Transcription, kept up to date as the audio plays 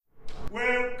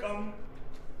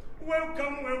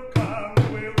Welcome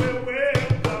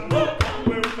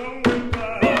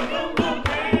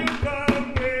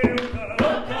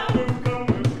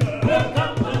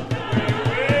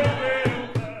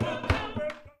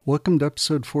to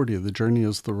episode 40 of The Journey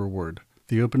is the Reward.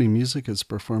 The opening music is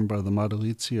performed by the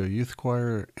Madalitso Youth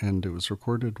Choir, and it was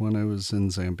recorded when I was in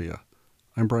Zambia.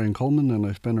 I'm Brian Coleman, and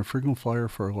I've been a frequent flyer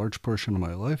for a large portion of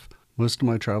my life. Most of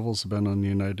my travels have been on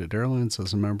United Airlines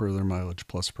as a member of their Mileage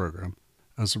Plus program.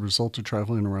 As a result of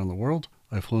traveling around the world,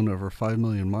 I've flown over 5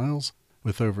 million miles,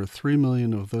 with over 3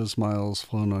 million of those miles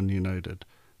flown on United.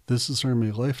 This has earned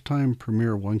me lifetime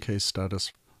Premier 1K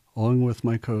status. Along with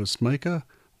my co-host Micah,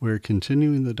 we're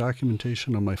continuing the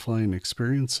documentation of my flying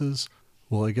experiences.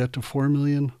 Will I get to 4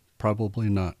 million? Probably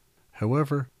not.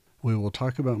 However, we will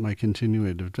talk about my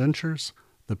continuing adventures,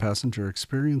 the passenger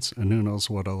experience, and who knows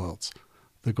what else.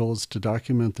 The goal is to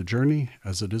document the journey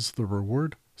as it is the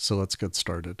reward, so let's get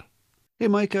started. Hey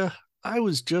Micah, I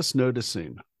was just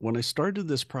noticing, when I started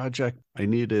this project, I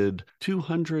needed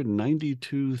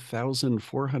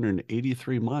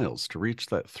 292,483 miles to reach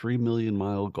that 3 million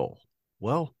mile goal.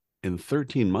 Well, in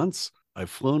 13 months,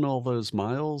 I've flown all those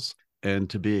miles, and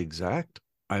to be exact,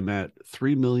 I'm at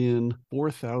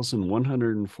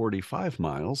 3,004,145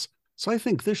 miles. So I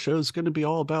think this show is going to be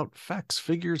all about facts,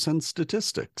 figures, and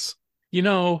statistics. You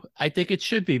know, I think it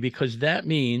should be, because that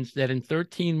means that in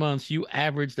 13 months, you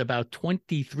averaged about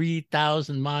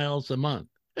 23,000 miles a month.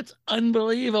 It's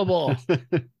unbelievable.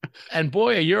 And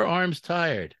boy, are your arms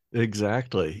tired.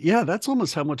 Exactly. Yeah, that's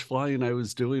almost how much flying I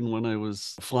was doing when I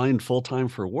was flying full-time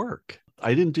for work.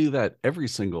 I didn't do that every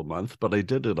single month, but I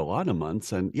did it a lot of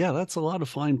months. And yeah, that's a lot of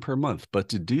flying per month. But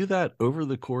to do that over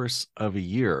the course of a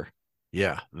year,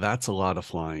 yeah, that's a lot of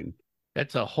flying.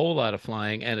 That's a whole lot of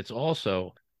flying. And it's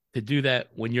also to do that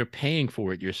when you're paying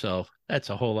for it yourself. That's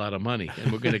a whole lot of money.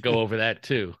 And we're going to go over that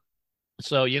too.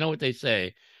 So you know what they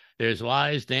say, there's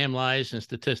lies, damn lies, and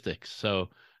statistics. So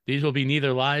these will be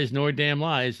neither lies nor damn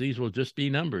lies. These will just be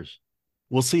numbers.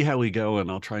 We'll see how we go, and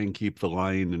I'll try and keep the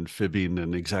lying and fibbing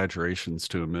and exaggerations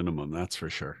to a minimum, that's for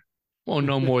sure. Well,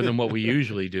 no more than what we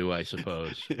usually do, I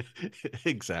suppose.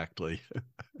 Exactly.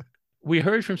 We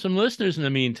heard from some listeners in the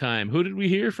meantime. Who did we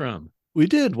hear from? We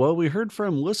did. Well, we heard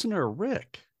from listener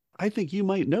Rick. I think you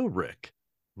might know Rick.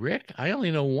 Rick? I only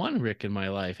know one Rick in my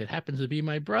life. It happens to be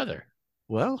my brother.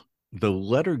 Well, the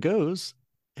letter goes,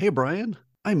 hey, Brian,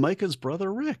 I'm Micah's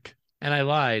brother, Rick. And I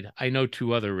lied. I know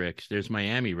two other Ricks. There's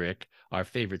Miami Rick, our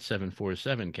favorite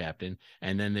 747 captain,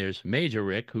 and then there's Major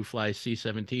Rick, who flies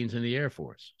C-17s in the Air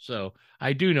Force. So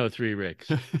I do know three Ricks.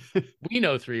 We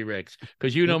know three Ricks,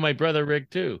 because you know my brother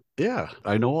Rick too. Yeah,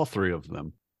 I know all three of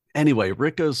them. Anyway,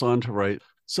 Rick goes on to write,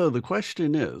 so the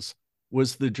question is,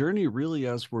 was the journey really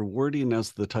as rewarding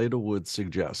as the title would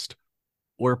suggest?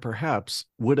 Or perhaps,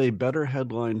 would a better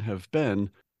headline have been,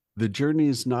 the journey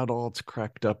is not all it's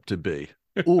cracked up to be?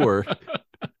 Or,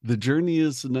 the journey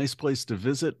is a nice place to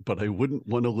visit, but I wouldn't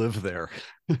want to live there.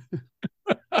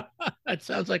 That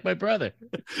sounds like my brother.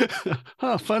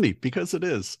 Huh, funny, because it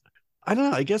is. I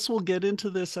don't know, I guess we'll get into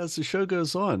this as the show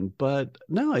goes on, but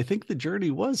no, I think the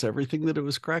journey was everything that it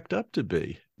was cracked up to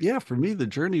be. Yeah, for me, the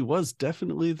journey was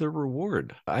definitely the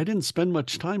reward. I didn't spend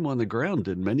much time on the ground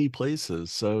in many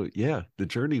places, so yeah, the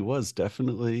journey was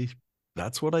definitely,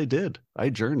 that's what I did. I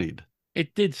journeyed.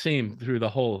 It did seem through the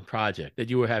whole project that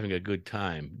you were having a good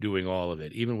time doing all of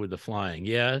it, even with the flying.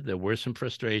 Yeah, there were some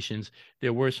frustrations.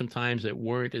 There were some times that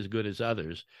weren't as good as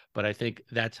others, but I think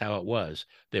that's how it was.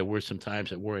 There were some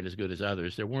times that weren't as good as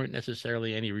others. There weren't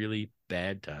necessarily any really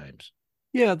bad times.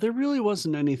 Yeah, there really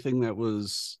wasn't anything that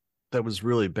was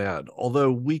really bad.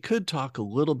 Although we could talk a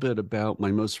little bit about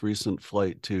my most recent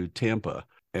flight to Tampa,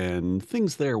 and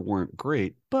things there weren't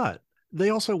great, but they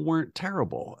also weren't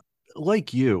terrible.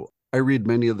 Like you, I read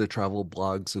many of the travel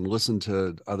blogs and listen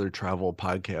to other travel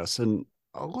podcasts, and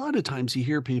a lot of times you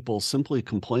hear people simply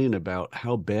complain about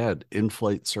how bad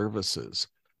in-flight service is.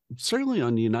 Certainly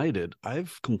on United,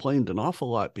 I've complained an awful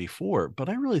lot before, but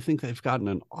I really think they've gotten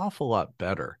an awful lot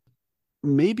better.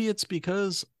 Maybe it's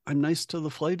because I'm nice to the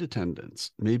flight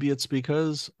attendants. Maybe it's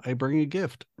because I bring a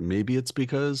gift. Maybe it's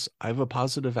because I have a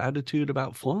positive attitude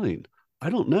about flying. I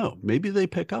don't know. Maybe they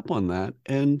pick up on that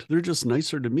and they're just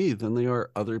nicer to me than they are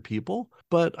other people.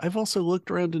 But I've also looked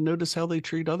around and noticed how they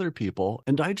treat other people,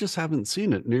 and I just haven't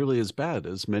seen it nearly as bad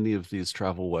as many of these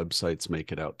travel websites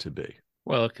make it out to be.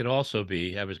 Well, it could also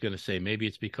be, I was going to say, maybe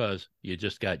it's because you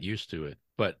just got used to it,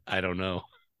 but I don't know.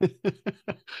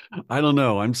 I don't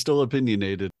know. I'm still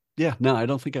opinionated. Yeah, no, I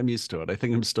don't think I'm used to it. I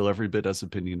think I'm still every bit as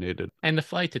opinionated. And the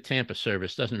flight to Tampa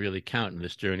service doesn't really count in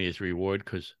this journey as reward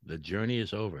because the journey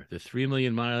is over. The 3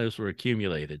 million miles were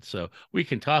accumulated. So we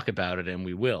can talk about it, and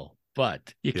we will.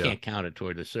 but you Yeah. can't count it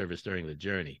toward the service during the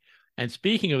journey. And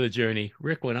speaking of the journey,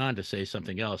 Rick went on to say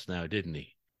something else now, didn't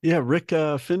he? Yeah, Rick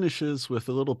finishes with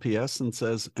a little PS and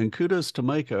says, and kudos to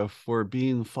Micah for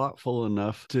being thoughtful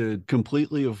enough to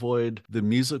completely avoid the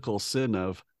musical sin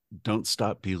of Don't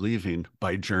Stop Believing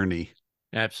by Journey.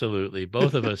 Absolutely.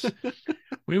 Both of us,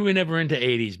 we were never into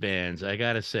 80s bands, I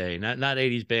got to say. Not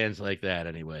 80s bands like that,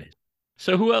 anyway.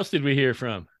 So who else did we hear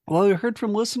from? Well, I heard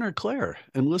from listener Claire,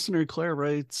 and listener Claire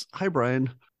writes, Hi, Brian.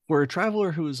 For a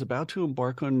traveler who is about to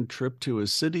embark on a trip to a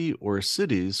city or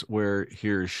cities where he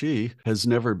or she has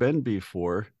never been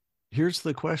before, here's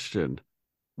the question.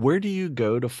 Where do you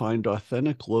go to find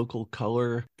authentic local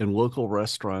color and local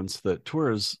restaurants that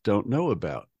tourists don't know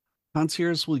about?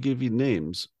 Concierge will give you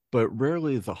names, but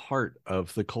rarely the heart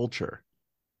of the culture.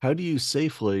 How do you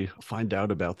safely find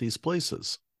out about these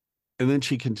places? And then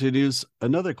she continues,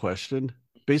 another question.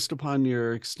 Based upon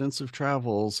your extensive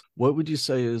travels, what would you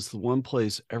say is the one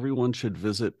place everyone should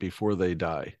visit before they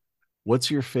die? What's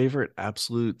your favorite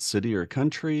absolute city or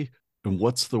country? And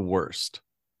what's the worst?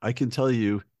 I can tell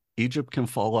you, Egypt can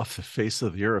fall off the face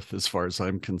of the earth as far as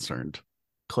I'm concerned.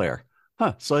 Claire.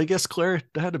 Huh. So I guess Claire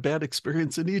had a bad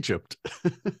experience in Egypt.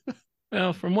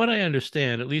 Well, from what I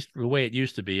understand, at least the way it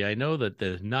used to be, I know that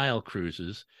the Nile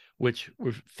cruises, which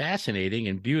were fascinating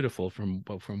and beautiful, from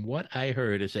what I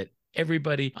heard, is that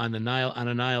everybody on a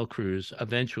Nile cruise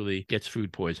eventually gets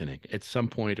food poisoning at some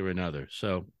point or another.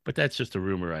 So, but that's just a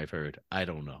rumor I've heard. I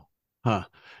don't know. Huh.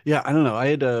 Yeah, I don't know. I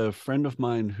had a friend of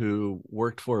mine who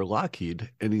worked for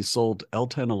Lockheed and he sold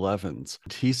L-1011s.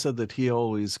 He said that he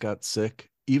always got sick,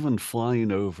 even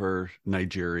flying over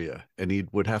Nigeria, and he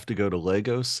would have to go to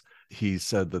Lagos. He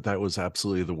said that that was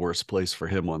absolutely the worst place for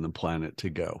him on the planet to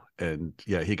go. And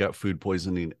yeah, he got food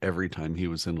poisoning every time he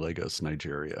was in Lagos,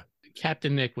 Nigeria.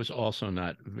 Captain Nick is also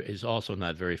not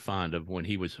very fond of when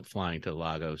he was flying to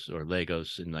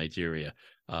Lagos in Nigeria.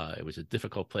 It was a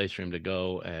difficult place for him to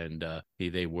go, and he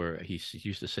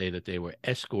used to say that they were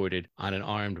escorted on an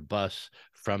armed bus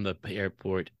from the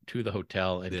airport to the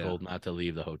hotel and Yeah. told not to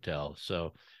leave the hotel.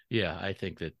 So yeah, I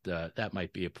think that that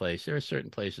might be a place. There are certain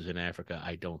places in Africa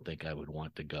I don't think I would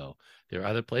want to go. There are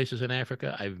other places in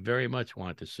Africa I very much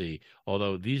want to see,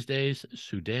 although these days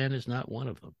Sudan is not one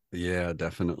of them. Yeah,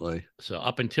 definitely. So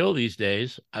up until these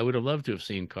days, I would have loved to have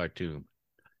seen Khartoum.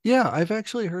 Yeah, I've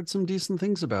actually heard some decent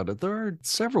things about it. There are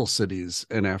several cities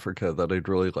in Africa that I'd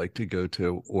really like to go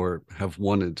to or have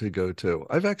wanted to go to.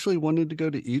 I've actually wanted to go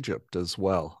to Egypt as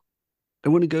well. I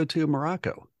want to go to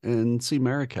Morocco and see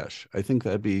Marrakesh. I think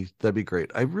that'd be great.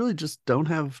 I really just don't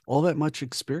have all that much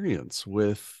experience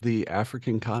with the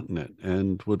African continent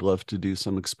and would love to do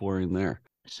some exploring there.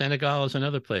 Senegal is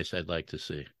another place I'd like to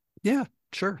see. Yeah,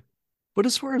 sure. But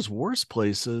as far as worst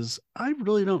places, I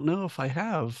really don't know if I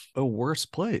have a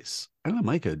worst place. I don't know,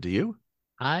 Micah, do you?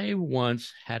 I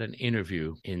once had an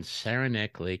interview in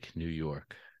Saranac Lake, New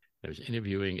York. I was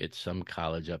interviewing at some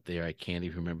college up there. I can't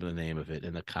even remember the name of it.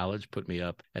 And the college put me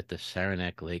up at the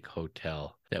Saranac Lake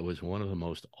Hotel. That was one of the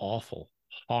most awful,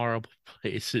 horrible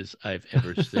places I've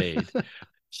ever stayed.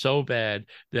 So bad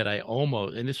that I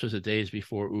almost, and this was the days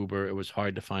before Uber, it was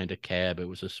hard to find a cab. It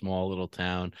was a small little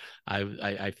town.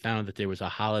 I found that there was a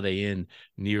Holiday Inn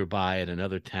nearby at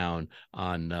another town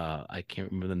on I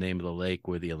can't remember the name of the lake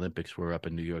where the Olympics were up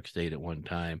in New York State at one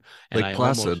time. And Lake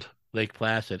Placid. Lake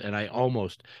Placid, and I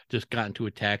almost just got into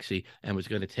a taxi and was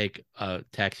going to take a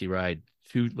taxi ride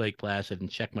to Lake Placid and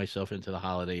check myself into the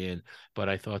Holiday Inn. But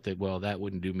I thought that, well, that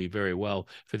wouldn't do me very well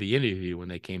for the interview when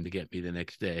they came to get me the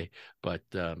next day. But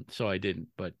so I didn't.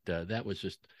 But that was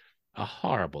just a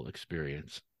horrible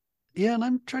experience. Yeah, and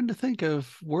I'm trying to think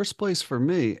of worst place for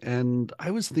me, and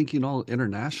I was thinking all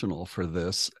international for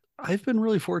this. I've been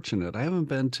really fortunate. I haven't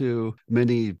been to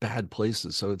many bad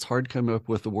places, so it's hard coming up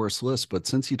with the worst list. But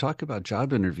since you talk about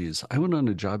job interviews, I went on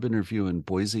a job interview in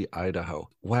Boise, Idaho.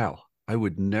 Wow, I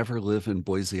would never live in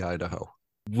Boise, Idaho.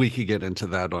 We could get into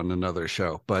that on another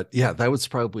show. But yeah, that was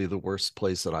probably the worst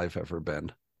place that I've ever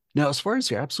been. Now, as far as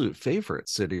your absolute favorite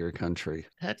city or country,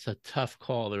 That's a tough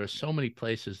call. There are so many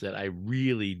places that I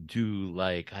really do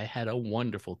like. I had a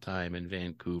wonderful time in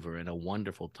Vancouver and a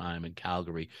wonderful time in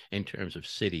Calgary in terms of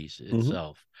cities mhm,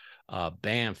 itself.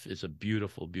 Banff is a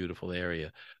beautiful, beautiful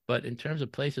area. But in terms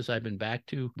of places I've been back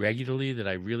to regularly that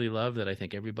I really love, that I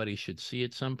think everybody should see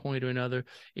at some point or another,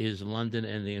 is London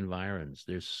and the environs.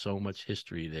 There's so much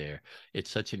history there. It's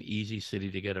such an easy city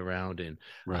to get around in.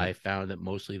 right. I found that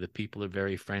mostly the people are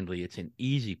very friendly. It's an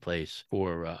easy place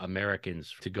for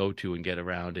Americans to go to and get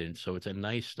around in. So it's a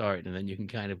nice start. And then you can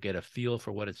kind of get a feel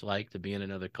for what it's like to be in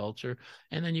another culture.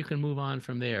 And then you can move on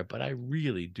from there. But I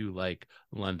really do like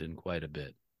London quite a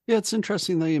bit. Yeah, it's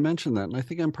interesting that you mentioned that. And I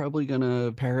think I'm probably going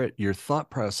to parrot your thought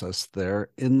process there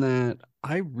in that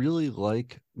I really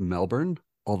like Melbourne,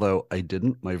 although I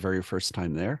didn't my very first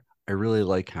time there. I really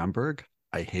like Hamburg.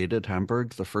 I hated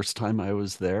Hamburg the first time I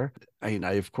was there. I mean,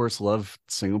 I of course love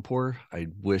Singapore. I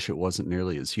wish it wasn't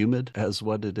nearly as humid as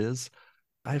what it is.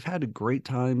 I've had a great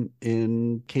time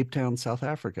in Cape Town, South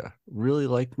Africa. Really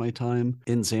liked my time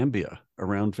in Zambia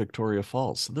around Victoria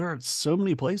Falls. There are so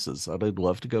many places that I'd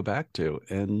love to go back to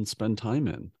and spend time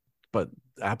in. But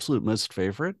absolute most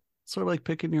favorite, sort of like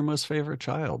picking your most favorite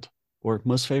child or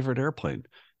most favorite airplane.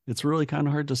 It's really kind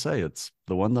of hard to say. It's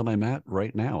the one that I'm at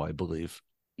right now, I believe.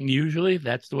 Usually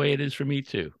that's the way it is for me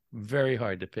too. Very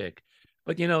hard to pick.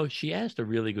 But she asked a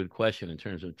really good question in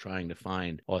terms of trying to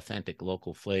find authentic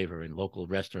local flavor in local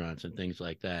restaurants and things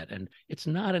like that. And it's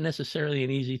not necessarily an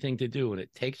easy thing to do, and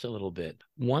it takes a little bit.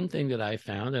 One thing that I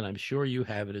found, and I'm sure you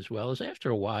have it as well, is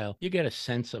after a while, you get a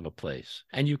sense of a place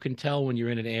and you can tell when you're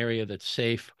in an area that's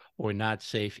safe or not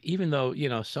safe, even though,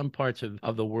 some parts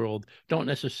of the world don't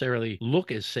necessarily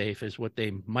look as safe as what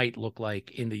they might look like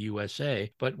in the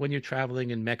USA. But when you're traveling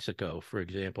in Mexico, for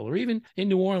example, or even in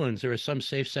New Orleans, there are some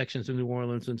safe sections of New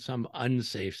Orleans and some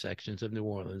unsafe sections of New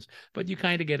Orleans, but you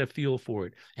kind of get a feel for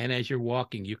it. And as you're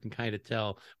walking, you can kind of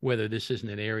tell whether this isn't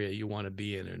an area you want to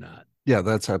be in or not. Yeah,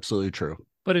 that's absolutely true.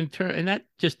 But and that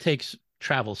just takes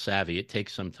travel savvy. It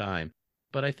takes some time.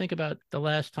 But I think about the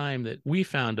last time that we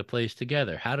found a place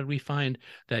together. How did we find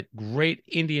that great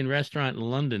Indian restaurant in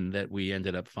London that we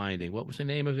ended up finding? What was the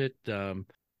name of it?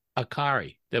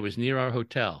 Akari, that was near our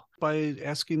hotel. By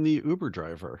asking the Uber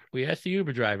driver. We asked the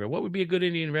Uber driver, what would be a good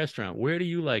Indian restaurant? Where do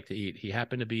you like to eat? He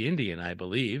happened to be Indian, I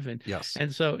believe. And Yes.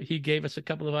 and so he gave us a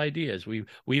couple of ideas. We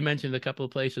mentioned a couple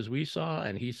of places we saw,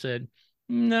 and he said,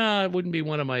 no, it wouldn't be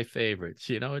one of my favorites.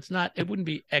 It wouldn't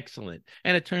be excellent.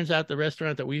 And it turns out the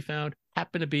restaurant that we found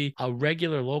happened to be a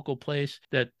regular local place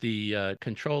that the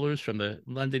controllers from the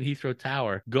London Heathrow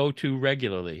Tower go to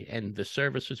regularly. And the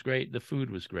service was great. The food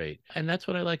was great. And that's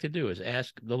what I like to do is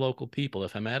ask the local people.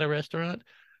 If I'm at a restaurant,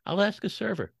 I'll ask a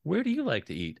server, where do you like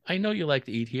to eat? I know you like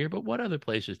to eat here, but what other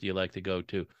places do you like to go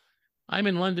to? I'm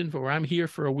in London or I'm here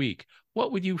for a week.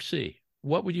 What would you see?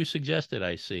 What would you suggest that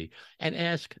I see? And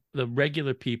ask the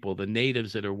regular people, the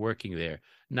natives that are working there,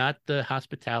 not the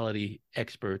hospitality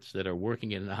experts that are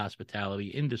working in the hospitality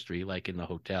industry, like in the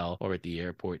hotel or at the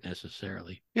airport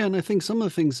necessarily. Yeah, and I think some of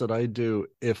the things that I do,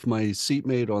 if my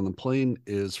seatmate on the plane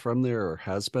is from there or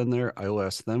has been there, I'll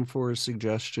ask them for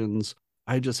suggestions.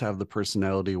 I just have the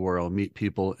personality where I'll meet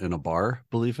people in a bar,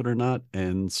 believe it or not,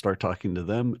 and start talking to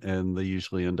them. And they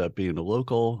usually end up being a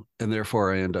local. And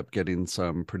therefore, I end up getting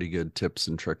some pretty good tips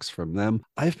and tricks from them.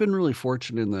 I've been really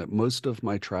fortunate in that most of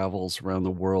my travels around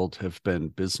the world have been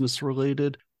business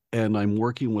related. And I'm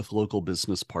working with local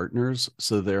business partners.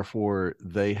 So therefore,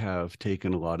 they have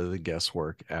taken a lot of the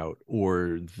guesswork out,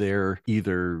 or they're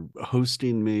either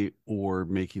hosting me or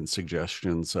making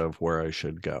suggestions of where I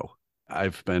should go.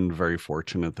 I've been very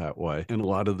fortunate that way. And a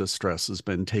lot of the stress has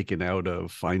been taken out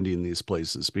of finding these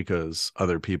places because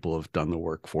other people have done the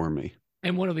work for me.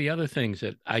 And one of the other things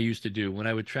that I used to do when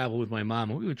I would travel with my mom,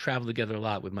 we would travel together a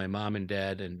lot with my mom and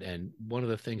dad. And one of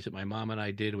the things that my mom and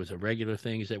I did was a regular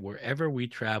thing is that wherever we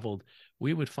traveled,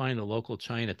 we would find a local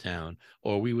Chinatown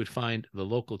or we would find the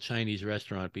local Chinese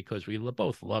restaurant because we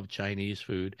both love Chinese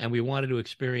food and we wanted to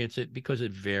experience it because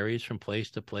it varies from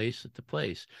place to place to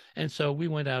place. And so we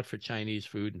went out for Chinese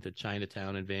food into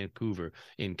Chinatown in Vancouver,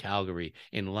 in Calgary,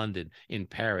 in London, in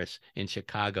Paris, in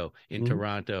Chicago, in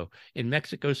Toronto, in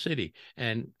Mexico City,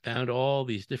 and found all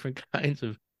these different kinds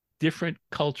of different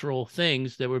cultural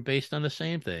things that were based on the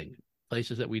same thing,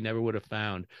 places that we never would have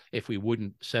found if we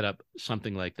wouldn't set up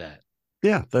something like that.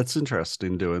 Yeah, that's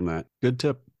interesting doing that. Good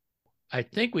tip. I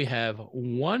think we have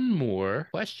one more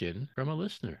question from a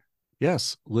listener.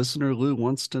 Yes, listener Lou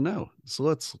wants to know. So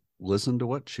let's listen to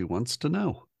what she wants to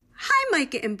know. Hi,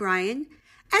 Micah and Brian.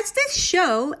 As this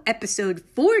show, episode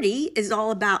 40, is all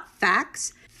about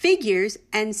facts, figures,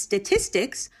 and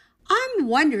statistics, I'm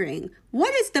wondering,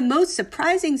 what is the most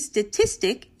surprising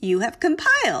statistic you have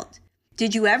compiled?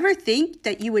 Did you ever think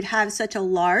that you would have such a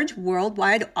large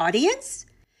worldwide audience?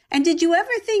 And did you ever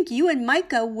think you and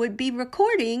Micah would be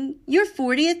recording your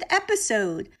 40th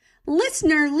episode?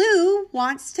 Listener Lou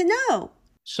wants to know.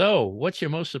 So, what's your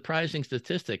most surprising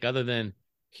statistic other than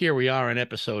here we are in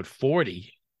episode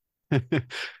 40?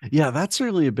 Yeah, that's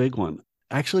certainly a big one.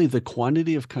 Actually, the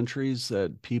quantity of countries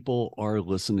that people are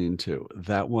listening to,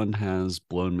 that one has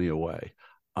blown me away.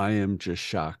 I am just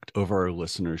shocked over our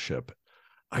listenership.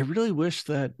 I really wish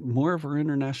that more of our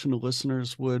international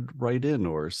listeners would write in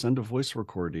or send a voice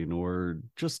recording or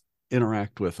just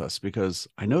interact with us because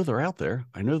I know they're out there.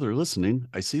 I know they're listening.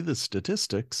 I see the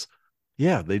statistics.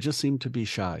 Yeah, they just seem to be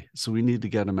shy. So we need to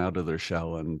get them out of their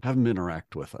shell and have them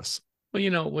interact with us.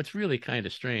 Well, what's really kind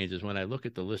of strange is when I look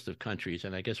at the list of countries,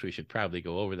 and I guess we should probably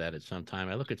go over that at some time.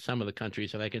 I look at some of the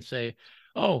countries and I can say,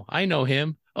 oh, I know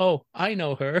him. Oh, I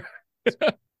know her.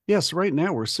 Yes, right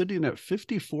now we're sitting at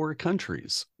 54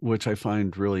 countries, which I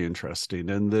find really interesting.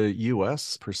 And the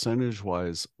US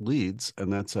percentage-wise leads,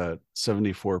 and that's at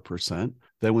 74%.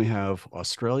 Then we have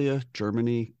Australia,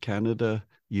 Germany, Canada,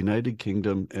 United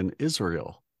Kingdom, and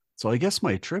Israel. So I guess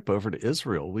my trip over to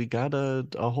Israel, we got a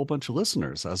whole bunch of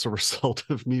listeners as a result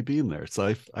of me being there.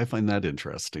 So I find that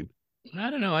interesting.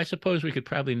 I don't know. I suppose we could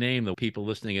probably name the people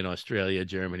listening in Australia,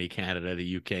 Germany, Canada,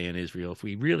 the UK, and Israel. If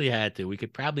we really had to, we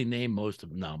could probably name most of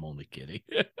them. No, I'm only kidding.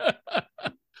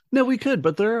 No, we could,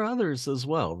 but there are others as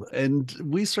well. And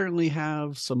we certainly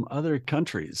have some other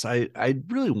countries. I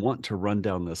really want to run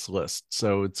down this list.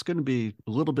 So it's going to be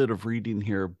a little bit of reading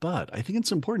here, but I think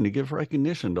it's important to give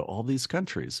recognition to all these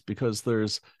countries because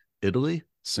there's Italy,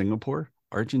 Singapore,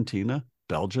 Argentina,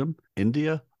 Belgium,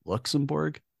 India,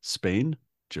 Luxembourg, Spain,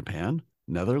 Japan,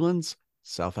 Netherlands,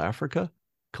 South Africa,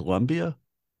 Colombia,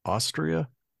 Austria,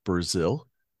 Brazil,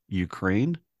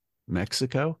 Ukraine,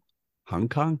 Mexico, Hong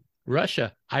Kong,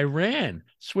 Russia, Iran,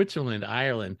 Switzerland,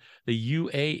 Ireland, the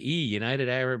UAE, United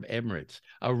Arab Emirates,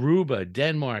 Aruba,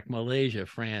 Denmark, Malaysia,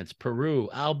 France, Peru,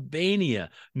 Albania,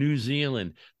 New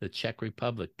Zealand, the Czech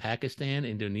Republic, Pakistan,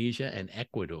 Indonesia, and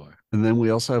Ecuador. And then we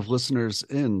also have listeners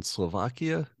in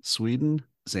Slovakia, Sweden,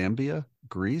 Zambia,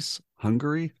 Greece,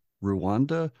 Hungary,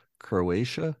 Rwanda,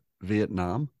 Croatia,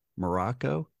 Vietnam,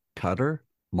 Morocco, Qatar,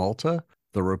 Malta,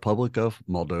 the Republic of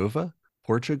Moldova,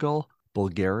 Portugal,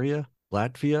 Bulgaria,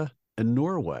 Latvia, and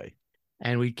Norway.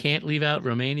 And we can't leave out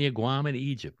Romania, Guam, and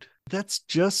Egypt. That's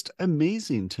just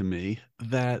amazing to me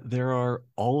that there are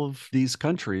all of these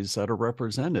countries that are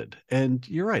represented. And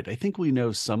you're right. I think we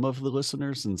know some of the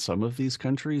listeners in some of these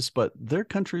countries, but there are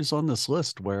countries on this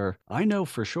list where I know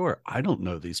for sure I don't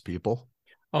know these people.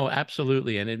 Oh,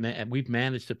 absolutely, and we've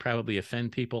managed to probably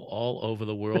offend people all over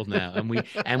the world now, and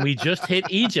we just hit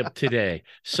Egypt today.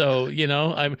 So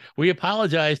we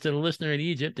apologize to the listener in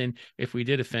Egypt, and if we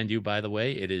did offend you, by the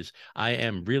way, it is I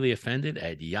am really offended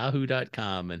at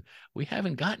yahoo.com, and we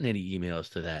haven't gotten any emails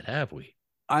to that, have we?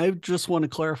 I just want to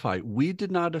clarify, we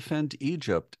did not offend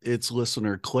Egypt. It's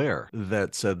listener Claire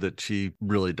that said that she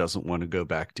really doesn't want to go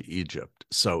back to Egypt.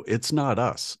 So it's not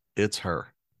us, it's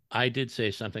her. I did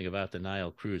say something about the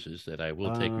Nile cruises that I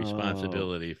will take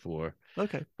responsibility for.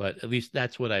 Okay. But at least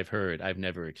that's what I've heard. I've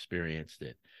never experienced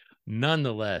it.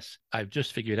 Nonetheless, I've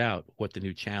just figured out what the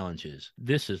new challenge is.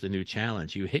 This is the new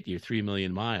challenge. You hit your 3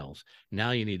 million miles.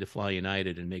 Now you need to fly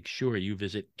United and make sure you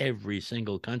visit every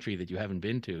single country that you haven't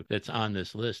been to that's on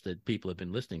this list that people have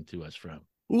been listening to us from.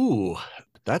 Ooh,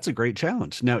 that's a great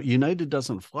challenge. Now, United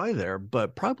doesn't fly there,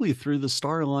 but probably through the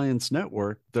Star Alliance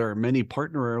network, there are many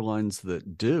partner airlines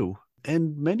that do.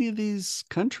 And many of these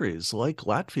countries, like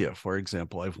Latvia, for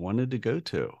example, I've wanted to go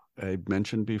to. I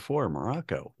mentioned before,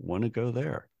 Morocco, want to go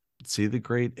there. See the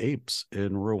great apes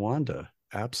in Rwanda.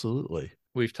 Absolutely.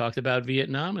 We've talked about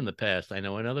Vietnam in the past. I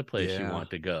know another place you want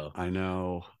to go. I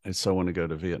know. I so want to go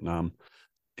to Vietnam.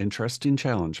 Interesting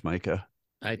challenge, Micah.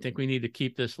 I think we need to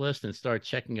keep this list and start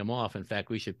checking them off. In fact,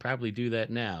 we should probably do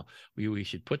that now. We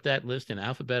should put that list in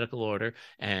alphabetical order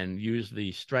and use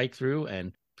the strike through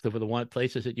and for the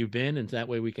places that you've been. And that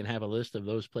way we can have a list of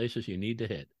those places you need to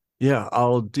hit. Yeah,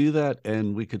 I'll do that.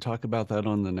 And we could talk about that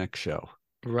on the next show.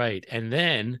 Right. And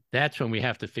then that's when we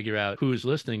have to figure out who's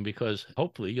listening, because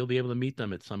hopefully you'll be able to meet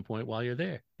them at some point while you're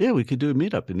there. Yeah, we could do a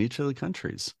meetup in each of the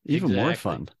countries. Even more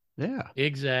fun. Yeah.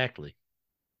 Exactly.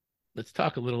 Let's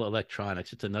talk a little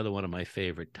electronics. It's another one of my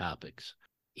favorite topics.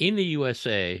 In the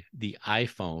USA, the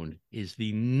iPhone is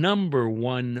the number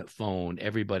one phone.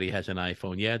 Everybody has an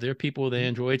iPhone. Yeah, there are people with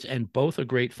Androids, and both are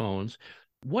great phones.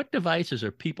 What devices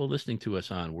are people listening to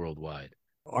us on worldwide?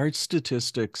 Our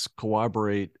statistics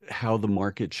corroborate how the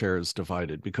market share is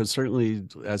divided, because certainly,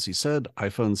 as you said,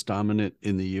 iPhone's dominant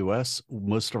in the US.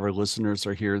 Most of our listeners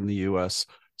are here in the US.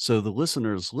 So the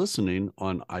listeners listening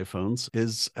on iPhones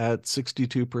is at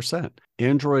 62%.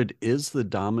 Android is the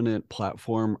dominant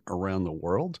platform around the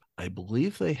world. I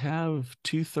believe they have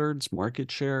 2/3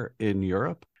 market share in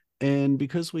Europe. And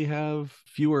because we have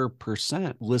fewer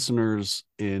percent listeners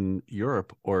in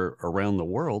Europe or around the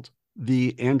world,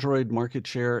 the Android market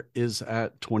share is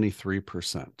at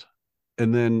 23%.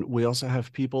 And then we also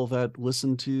have people that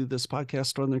listen to this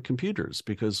podcast on their computers,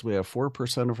 because we have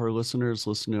 4% of our listeners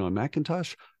listening on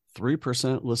Macintosh,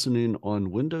 3% listening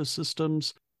on Windows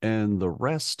systems, and the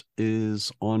rest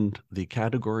is on the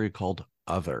category called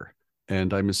Other.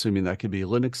 And I'm assuming that could be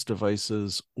Linux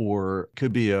devices or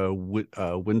could be a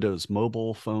Windows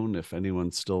mobile phone if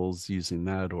anyone's still using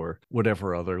that, or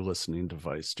whatever other listening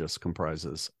device just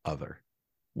comprises other.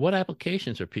 What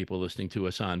applications are people listening to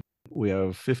us on? We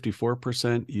have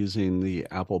 54% using the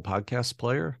Apple Podcast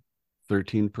Player,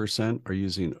 13% are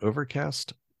using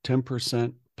Overcast,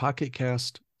 10% Pocket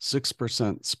Cast,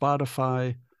 6%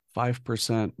 Spotify,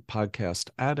 5% Podcast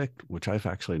Addict, which I've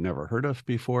actually never heard of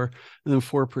before, and then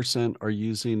 4% are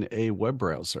using a web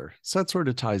browser. So that sort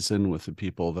of ties in with the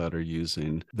people that are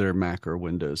using their Mac or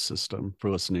Windows system for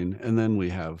listening. And then we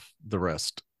have the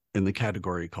rest in the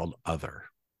category called Other.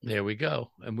 There we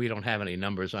go. And we don't have any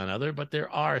numbers on other, but there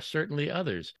are certainly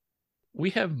others.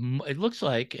 We have, it looks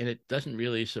like, and it doesn't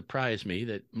really surprise me,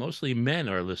 that mostly men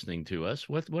are listening to us.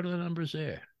 What are the numbers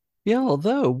there? Yeah,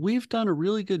 although we've done a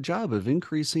really good job of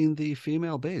increasing the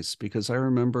female base, because I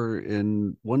remember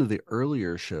in one of the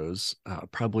earlier shows,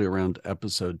 probably around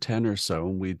episode 10 or so,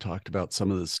 we talked about some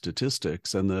of the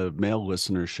statistics, and the male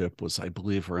listenership was, I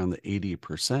believe, around the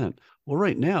 80%. Well,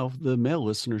 right now, the male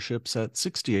listenership's at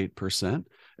 68%,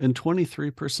 and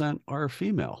 23% are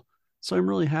female. So I'm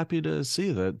really happy to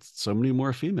see that so many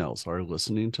more females are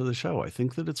listening to the show. I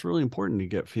think that it's really important to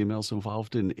get females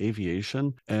involved in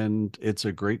aviation, and it's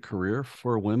a great career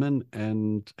for women,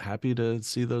 and happy to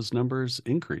see those numbers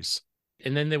increase.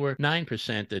 And then there were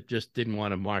 9% that just didn't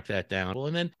want to mark that down. Well,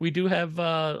 and then we do have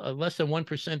less than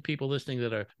 1% people listening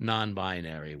that are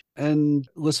non-binary. And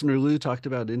listener Lou talked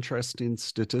about interesting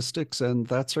statistics, and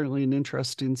that's certainly an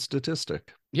interesting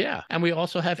statistic. Yeah. And we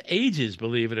also have ages,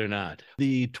 believe it or not.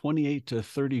 The 28 to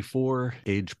 34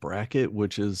 age bracket,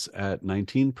 which is at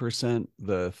 19%,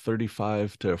 the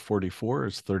 35 to 44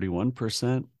 is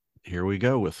 31%. Here we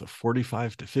go with the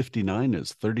 45 to 59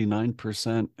 is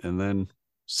 39%, and then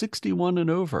 61 and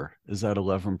over is at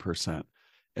 11%.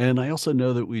 And I also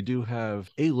know that we do have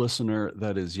a listener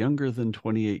that is younger than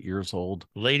 28 years old.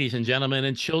 Ladies and gentlemen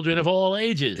and children of all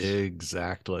ages.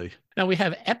 Exactly. Now we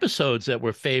have episodes that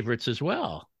were favorites as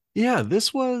well. Yeah,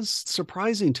 this was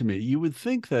surprising to me. You would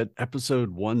think that episode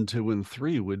 1, 2, and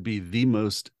 3 would be the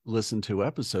most listened to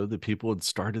episode, that people would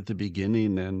start at the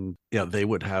beginning and they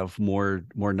would have more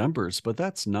numbers, but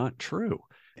that's not true.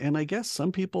 And I guess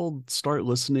some people start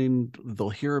listening, they'll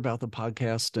hear about the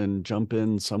podcast and jump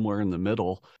in somewhere in the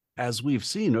middle. As we've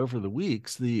seen over the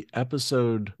weeks, the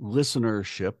episode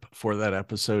listenership for that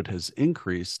episode has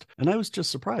increased. And I was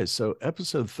just surprised. So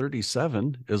episode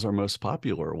 37 is our most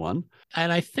popular one.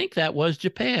 And I think that was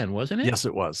Japan, wasn't it? Yes,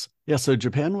 it was. Yeah, so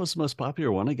Japan was the most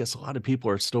popular one. I guess a lot of people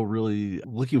are still really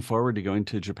looking forward to going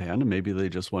to Japan, and maybe they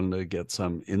just wanted to get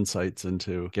some insights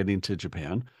into getting to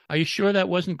Japan. Are you sure that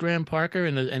wasn't Graham Parker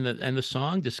and the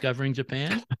song Discovering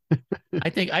Japan? I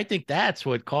think that's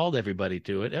what called everybody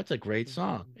to it. That's a great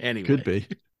song. Anyway. Could be.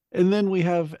 And then we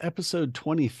have episode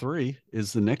 23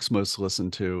 is the next most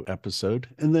listened to episode.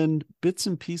 And then Bits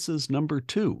and Pieces number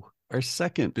 2, our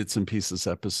second Bits and Pieces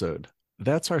episode.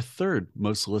 That's our third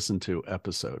most listened to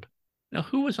episode. Now,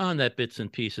 who was on that Bits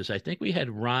and Pieces? I think we had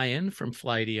Ryan from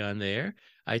Flighty on there.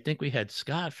 I think we had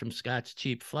Scott from Scott's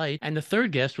Cheap Flight. And the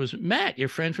third guest was Matt, your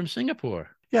friend from Singapore.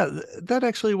 Yeah, that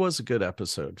actually was a good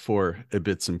episode for a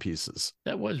Bits and Pieces.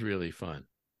 That was really fun.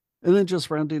 And then just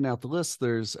rounding out the list,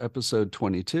 there's episode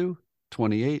 22,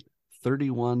 28,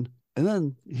 31. And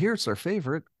then here's our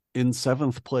favorite. In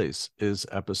 7th place is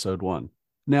episode 1.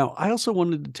 Now, I also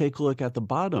wanted to take a look at the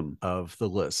bottom of the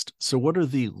list. So what are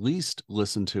the least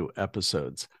listened to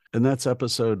episodes? And that's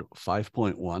episode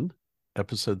 5.1,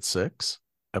 episode 6,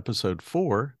 episode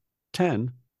 4,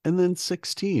 10, and then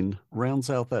 16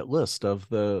 rounds out that list of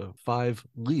the 5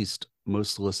 least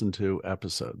most listened to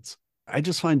episodes. I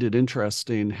just find it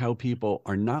interesting how people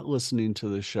are not listening to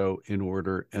the show in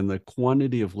order, and the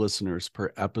quantity of listeners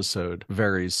per episode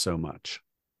varies so much.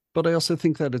 But I also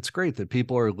think that it's great that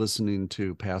people are listening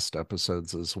to past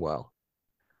episodes as well.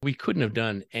 We couldn't have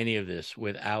done any of this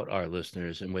without our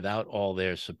listeners and without all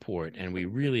their support. And we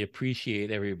really appreciate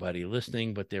everybody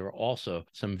listening, but there were also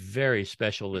some very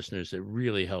special listeners that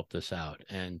really helped us out.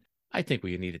 And I think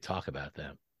we need to talk about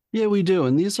them. Yeah, we do.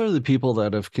 And these are the people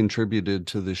that have contributed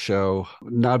to the show,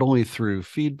 not only through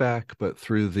feedback, but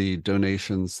through the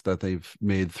donations that they've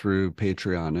made through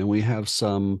Patreon. And we have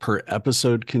some per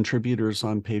episode contributors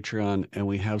on Patreon, and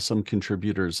we have some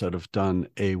contributors that have done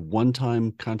a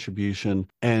one-time contribution.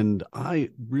 And I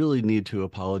really need to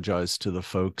apologize to the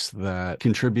folks that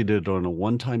contributed on a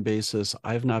one-time basis.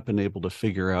 I've not been able to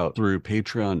figure out through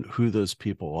Patreon who those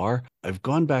people are. I've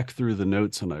gone back through the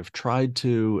notes and I've tried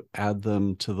to add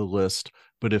them to the list,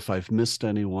 but if I've missed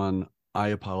anyone, I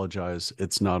apologize.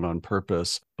 It's not on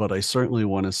purpose, but I certainly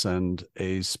want to send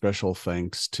a special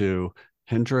thanks to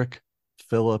Hendrik,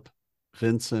 Philip,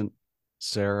 Vincent,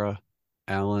 Sarah,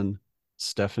 Alan,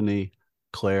 Stephanie,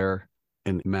 Claire,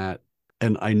 and Matt.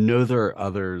 And I know there are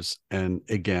others. And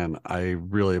again, I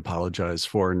really apologize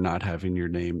for not having your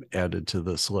name added to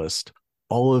this list.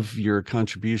 All of your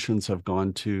contributions have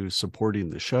gone to supporting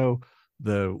the show,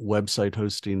 the website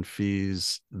hosting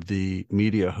fees, the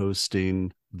media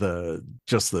hosting, the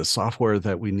software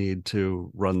that we need to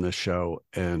run the show.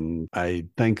 And I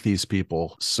thank these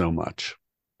people so much.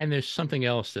 And there's something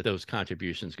else that those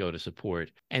contributions go to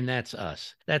support, and that's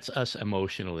us. That's us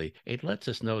emotionally. It lets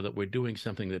us know that we're doing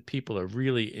something that people are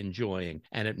really enjoying,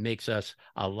 and it makes us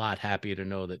a lot happier to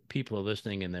know that people are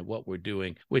listening and that what we're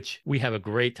doing, which we have a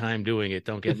great time doing it,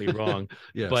 don't get me wrong,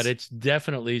 Yes. But it's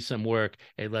definitely some work.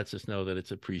 It lets us know that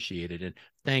it's appreciated, and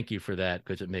thank you for that,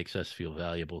 because it makes us feel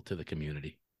valuable to the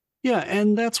community. Yeah,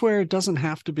 and that's where it doesn't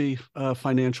have to be a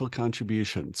financial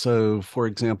contribution. So, for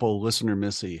example, listener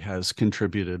Missy has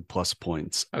contributed plus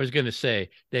points. I was going to say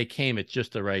they came at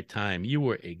just the right time. You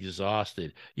were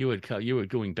exhausted. You were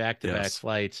going back-to-back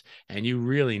flights, and you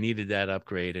really needed that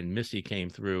upgrade. And Missy came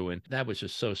through, and that was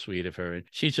just so sweet of her. And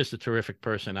she's just a terrific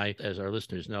person. As our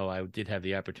listeners know, I did have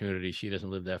the opportunity. She doesn't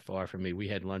live that far from me. We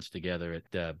had lunch together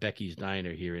at Becky's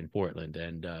Diner here in Portland,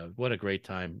 and what a great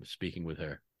time speaking with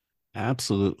her.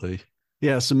 Absolutely.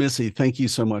 Yeah. So, Missy, thank you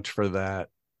so much for that.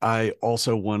 I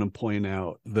also want to point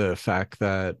out the fact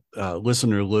that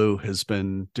listener Lou has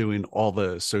been doing all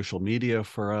the social media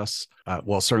for us.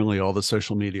 Well, certainly all the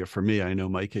social media for me. I know,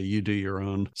 Micah, you do your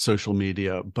own social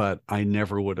media, but I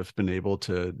never would have been able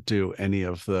to do any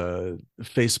of the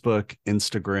Facebook,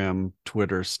 Instagram,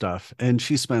 Twitter stuff. And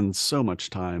she spends so much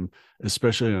time,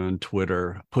 especially on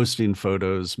Twitter, posting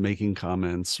photos, making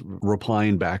comments,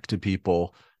 replying back to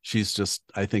people. She's just,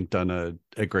 I think, done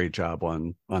a great job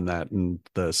on that and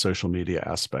the social media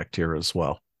aspect here as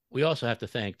well. We also have to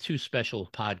thank two special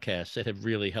podcasts that have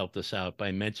really helped us out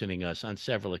by mentioning us on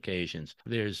several occasions.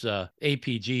 There's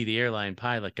APG, the airline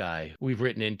pilot guy. We've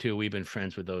been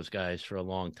friends with those guys for a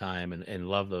long time and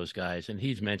love those guys. And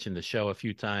he's mentioned the show a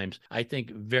few times. I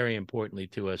think very importantly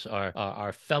to us are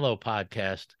our fellow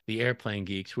podcast, the Airplane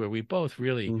Geeks, where we both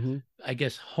really, I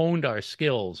guess, honed our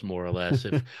skills more or less.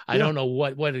 I don't know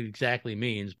what it exactly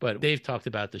means, but they've talked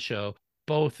about the show.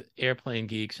 Both Airplane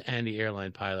Geeks and the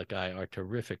Airline Pilot Guy are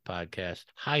terrific podcasts.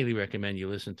 Highly recommend you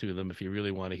listen to them if you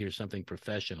really want to hear something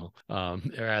professional,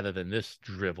 rather than this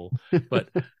drivel.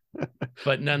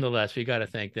 But nonetheless, we got to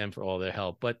thank them for all their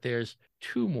help. But there's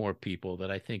two more people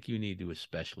that I think you need to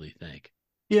especially thank.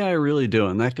 Yeah, I really do.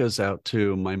 And that goes out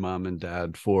to my mom and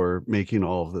dad for making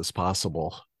all of this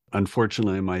possible.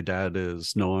 Unfortunately, my dad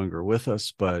is no longer with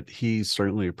us, but he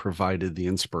certainly provided the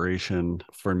inspiration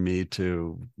for me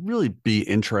to really be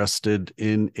interested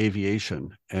in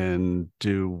aviation and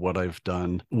do what I've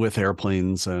done with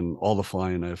airplanes and all the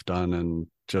flying I've done. And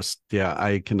just, yeah,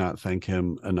 I cannot thank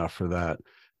him enough for that.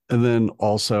 And then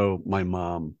also my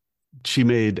mom. She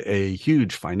made a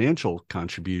huge financial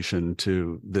contribution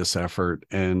to this effort,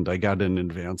 and I got an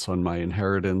advance on my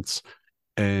inheritance.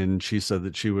 And she said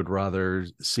that she would rather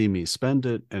see me spend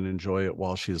it and enjoy it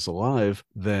while she's alive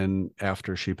than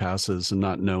after she passes and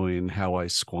not knowing how I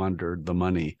squandered the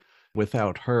money.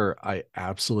 Without her, I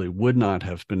absolutely would not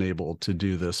have been able to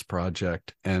do this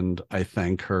project. And I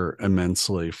thank her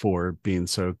immensely for being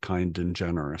so kind and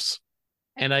generous.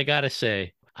 And I got to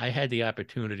say, I had the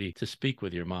opportunity to speak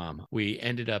with your mom. We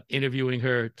ended up interviewing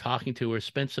her, talking to her,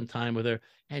 spent some time with her,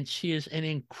 and she is an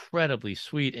incredibly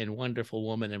sweet and wonderful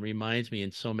woman and reminds me in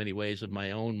so many ways of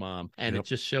my own mom. And It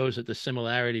just shows that the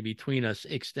similarity between us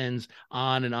extends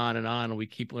on and on and on, and we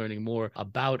keep learning more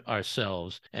about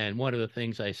ourselves. And one of the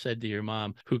things I said to your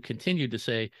mom, who continued to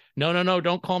say, no,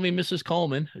 don't call me Mrs.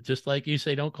 Coleman, just like you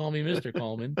say, don't call me Mr.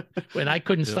 Coleman, when I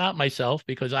couldn't stop myself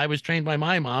because I was trained by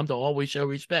my mom to always show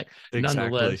respect. Exactly.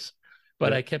 Nonetheless.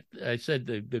 But I said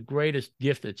the greatest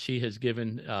gift that she has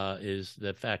given is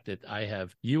the fact that I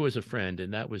have you as a friend,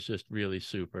 and that was just really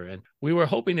super. And we were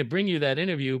hoping to bring you that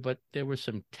interview, but there were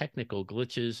some technical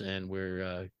glitches, and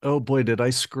we're oh boy, did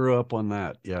I screw up on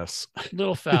that? Yes,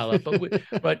 little foul up.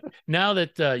 But now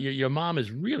that your mom is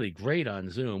really great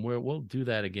on Zoom, we'll do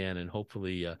that again and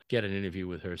hopefully get an interview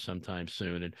with her sometime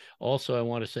soon. And also, I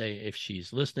want to say, if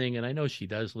she's listening, and I know she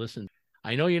does listen,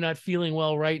 I know you're not feeling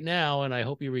well right now, and I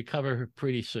hope you recover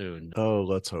pretty soon. Oh,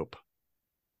 let's hope.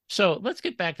 So let's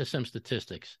get back to some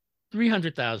statistics.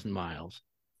 300,000 miles,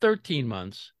 13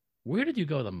 months. Where did you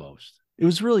go the most? It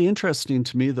was really interesting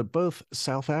to me that both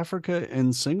South Africa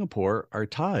and Singapore are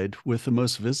tied with the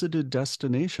most visited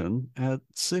destination at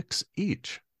 6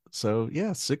 each. So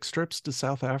yeah, 6 trips to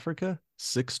South Africa,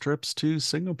 6 trips to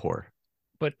Singapore.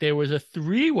 But there was a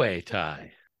three-way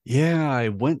tie. Yeah, I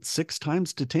went 6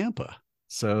 times to Tampa.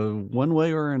 So one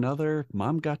way or another,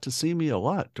 Mom got to see me a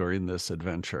lot during this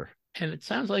adventure. And it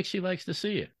sounds like she likes to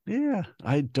see you. Yeah,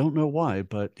 I don't know why,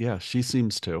 but yeah, she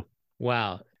seems to.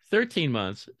 Wow. 13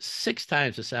 months, 6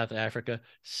 times to South Africa,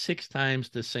 6 times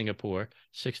to Singapore,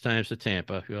 6 times to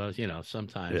Tampa. Well,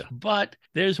 sometimes. Yeah. But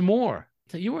there's more.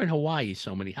 So you were in Hawaii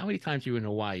how many times were you in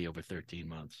Hawaii over 13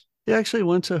 months? Yeah, I actually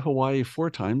went to Hawaii 4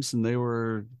 times, and they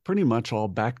were pretty much all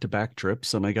back-to-back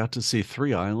trips, and I got to see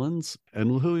 3 islands, and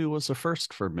Lihue was a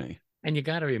first for me. And you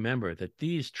got to remember that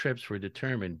these trips were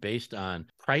determined based on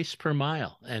price per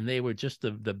mile, and they were just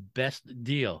the best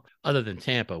deal, other than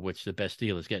Tampa, which the best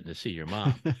deal is getting to see your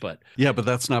mom. But yeah, but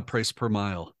that's not price per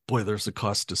mile. Boy, there's a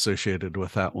cost associated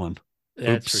with that one.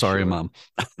 That's Oops, sorry, sure. Mom.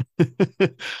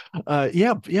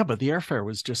 Yeah, but the airfare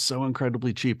was just so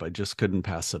incredibly cheap. I just couldn't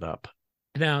pass it up.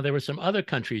 Now, there were some other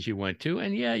countries you went to,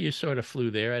 and yeah, you sort of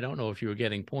flew there. I don't know if you were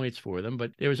getting points for them,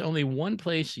 but there was only one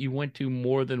place you went to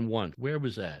more than once. Where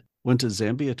was that? Went to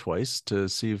Zambia twice to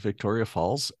see Victoria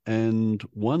Falls. And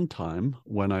one time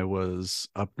when I was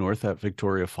up north at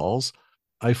Victoria Falls,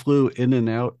 I flew in and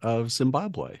out of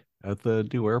Zimbabwe at the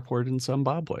new airport in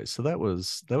Zimbabwe. So that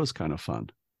was kind of fun.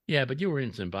 Yeah, but you were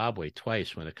in Zimbabwe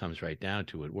twice when it comes right down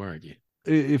to it, weren't you?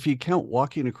 If you count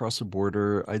walking across the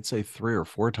border, I'd say 3 or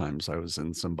 4 times I was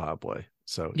in Zimbabwe.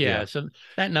 So yeah. So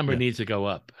that number needs to go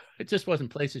up. It just wasn't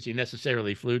places you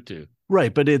necessarily flew to.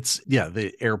 Right, but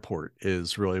the airport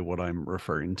is really what I'm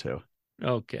referring to.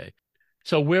 Okay.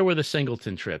 So where were the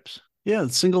singleton trips? Yeah,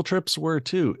 single trips were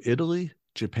to Italy,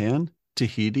 Japan,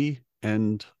 Tahiti,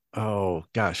 and oh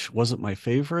gosh, wasn't my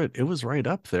favorite? It was right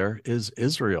up there, is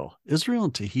Israel. Israel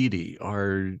and Tahiti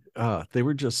are, they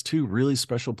were just 2 really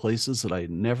special places that I had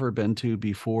never been to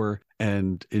before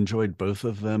and enjoyed both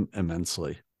of them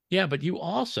immensely. Yeah, but you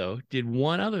also did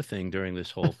one other thing during this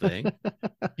whole thing.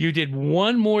 You did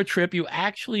one more trip. You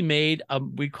actually made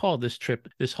we call this trip,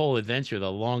 this whole adventure, the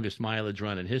longest mileage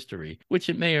run in history, which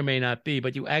it may or may not be,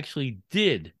 but you actually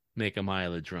did make a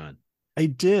mileage run. I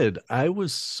did. I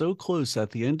was so close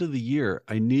at the end of the year.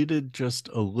 I needed just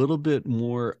a little bit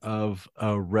more of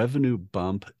a revenue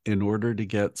bump in order to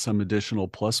get some additional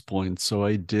plus points. So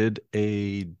I did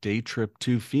a day trip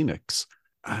to Phoenix.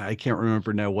 I can't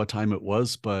remember now what time it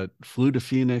was, but flew to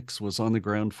Phoenix, was on the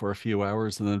ground for a few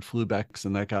hours, and then flew back,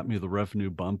 and that got me the revenue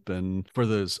bump and for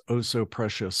those oh so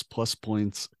precious plus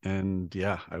points. And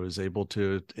yeah, I was able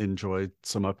to enjoy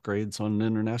some upgrades on an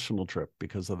international trip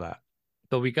because of that.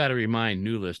 But we got to remind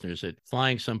new listeners that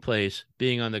flying someplace,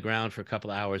 being on the ground for a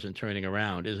couple of hours and turning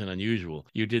around isn't unusual.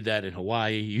 You did that in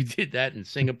Hawaii. You did that in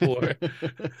Singapore.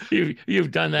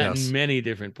 You've done that in many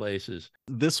different places.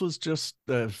 This was just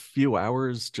a few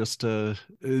hours, the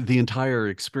entire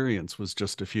experience was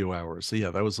just a few hours. So yeah,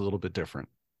 that was a little bit different.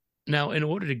 Now, in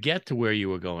order to get to where you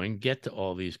were going, get to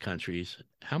all these countries,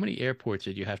 how many airports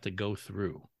did you have to go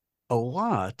through? A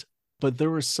lot. But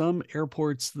there were some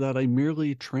airports that I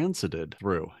merely transited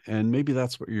through, and maybe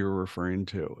that's what you're referring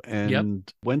to.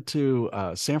 And went to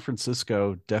San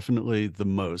Francisco, definitely the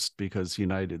most, because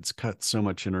United's cut so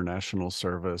much international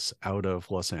service out of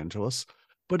Los Angeles.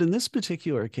 But in this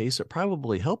particular case, it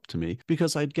probably helped me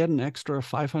because I'd get an extra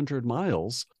 500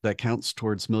 miles that counts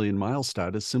towards million mile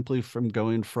status simply from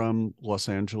going from Los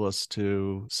Angeles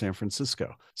to San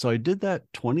Francisco. So I did that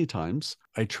 20 times.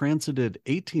 I transited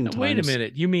 18 times. Wait a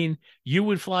minute. You mean you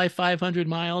would fly 500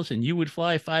 miles and you would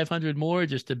fly 500 more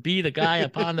just to be the guy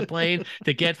upon the plane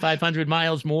to get 500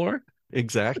 miles more?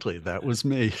 Exactly. That was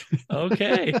me.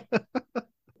 Okay.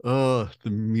 Oh, the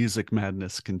music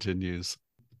madness continues.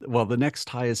 Well, the next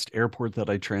highest airport that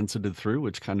I transited through,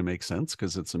 which kind of makes sense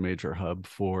because it's a major hub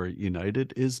for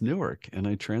United, is Newark. And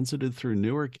I transited through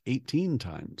Newark 18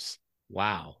 times.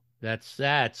 Wow. That's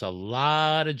a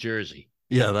lot of Jersey.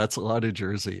 Yeah, that's a lot of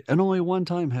Jersey. And only one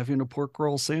time having a pork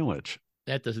roll sandwich.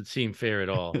 That doesn't seem fair at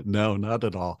all. No, not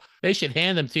at all. They should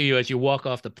hand them to you as you walk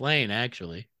off the plane,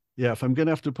 actually. Yeah, if I'm going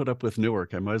to have to put up with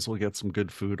Newark, I might as well get some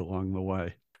good food along the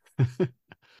way.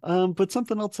 But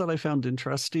something else that I found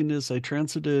interesting is I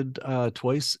transited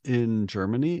twice in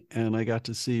Germany, and I got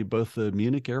to see both the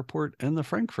Munich airport and the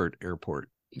Frankfurt airport.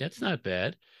 That's not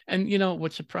bad. And,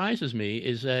 what surprises me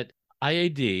is that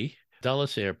IAD,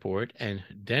 Dulles Airport, and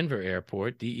Denver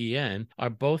Airport, DEN,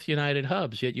 are both United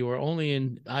hubs, yet you are only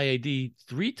in IAD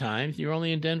 3 times, you're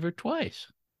only in Denver twice.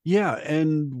 Yeah,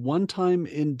 and one time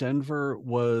in Denver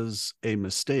was a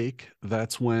mistake.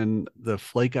 That's when the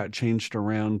flight got changed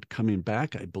around coming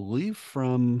back, I believe,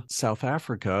 from South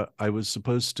Africa. I was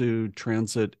supposed to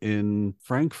transit in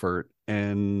Frankfurt,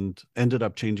 and ended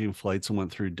up changing flights and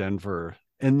went through Denver.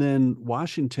 And then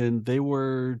Washington, they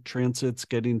were transits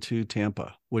getting to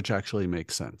Tampa, which actually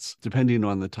makes sense. Depending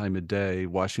on the time of day,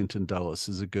 Washington Dulles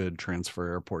is a good transfer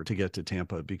airport to get to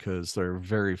Tampa because there are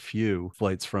very few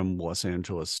flights from Los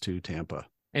Angeles to Tampa.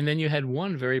 And then you had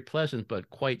one very pleasant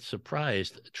but quite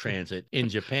surprised transit in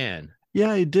Japan. Yeah,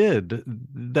 I did.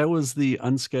 That was the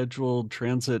unscheduled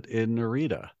transit in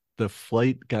Narita. The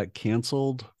flight got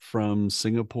canceled from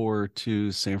Singapore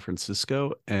to San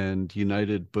Francisco, and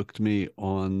United booked me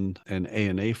on an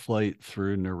ANA flight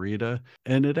through Narita.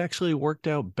 And it actually worked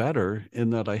out better in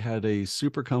that I had a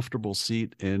super comfortable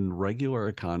seat in regular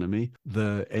economy.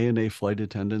 The ANA flight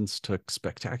attendants took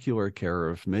spectacular care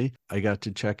of me. I got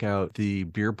to check out the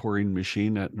beer pouring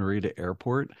machine at Narita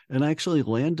Airport, and I actually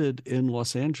landed in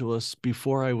Los Angeles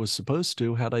before I was supposed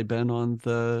to, had I been on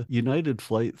the United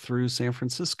flight through San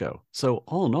Francisco. So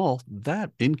all in all,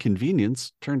 that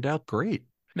inconvenience turned out great.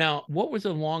 Now, what was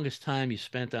the longest time you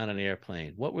spent on an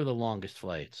airplane? What were the longest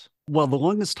flights? Well, the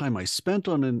longest time I spent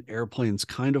on an airplane is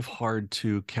kind of hard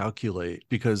to calculate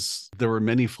because there were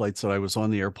many flights that I was on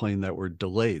the airplane that were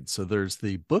delayed. So there's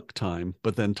the book time,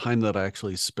 but then time that I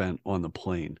actually spent on the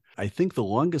plane. I think the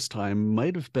longest time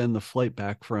might have been the flight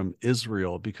back from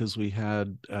Israel because we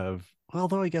had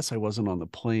although I guess I wasn't on the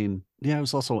plane. Yeah, I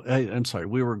was also, I'm sorry,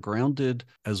 we were grounded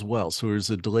as well. So it was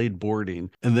a delayed boarding.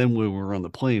 And then we were on the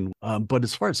plane. But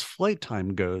as far as flight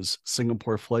time goes,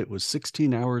 Singapore flight was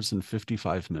 16 hours and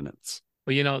 55 minutes.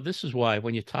 Well, this is why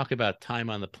when you talk about time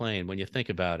on the plane, when you think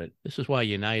about it, this is why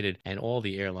United and all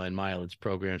the airline mileage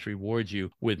programs reward you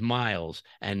with miles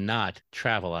and not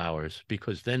travel hours,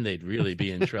 because then they'd really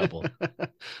be in trouble.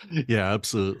 Yeah,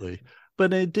 absolutely.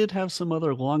 But I did have some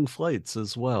other long flights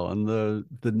as well. And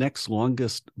the next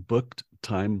longest booked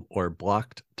time or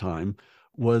blocked time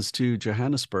was to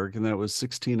Johannesburg, and that was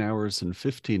 16 hours and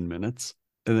 15 minutes.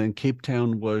 And then Cape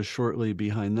Town was shortly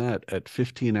behind that at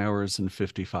 15 hours and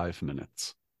 55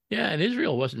 minutes. Yeah, and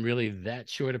Israel wasn't really that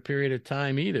short a period of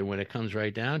time either when it comes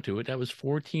right down to it. That was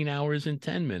 14 hours and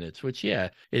 10 minutes, which, yeah,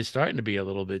 is starting to be a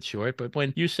little bit short. But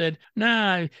when you said,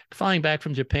 nah, flying back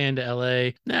from Japan to LA,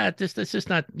 that's just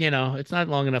not, it's not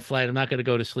long enough flight. I'm not going to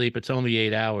go to sleep. It's only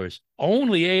 8 hours.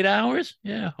 Only 8 hours?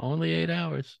 Yeah, only 8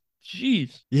 hours.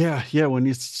 Jeez. Yeah. When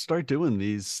you start doing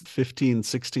these 15,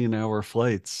 16-hour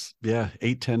flights,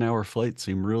 8, 10-hour flights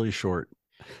seem really short.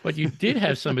 But you did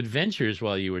have some adventures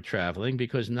while you were traveling,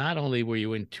 because not only were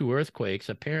you in 2 earthquakes,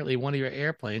 apparently one of your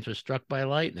airplanes was struck by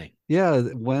lightning. Yeah,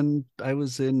 when I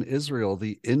was in Israel,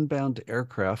 the inbound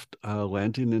aircraft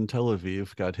landing in Tel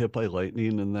Aviv got hit by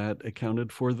lightning, and that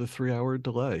accounted for the 3-hour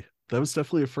delay. That was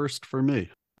definitely a first for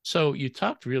me. So you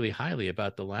talked really highly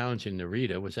about the lounge in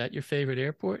Narita. Was that your favorite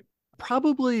airport?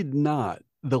 Probably not.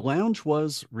 The lounge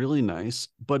was really nice,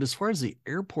 but as far as the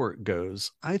airport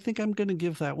goes, I think I'm going to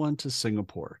give that one to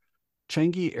Singapore.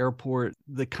 Changi Airport,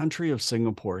 the country of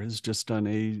Singapore, has just done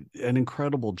an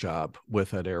incredible job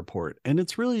with that airport. And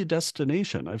it's really a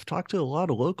destination. I've talked to a lot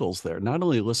of locals there, not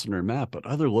only Listener Matt, but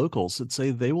other locals that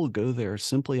say they will go there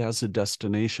simply as a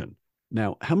destination.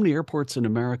 Now, how many airports in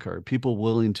America are people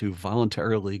willing to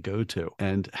voluntarily go to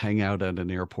and hang out at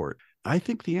an airport? I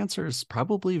think the answer is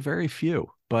probably very few,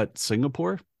 but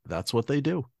Singapore, that's what they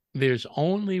do. There's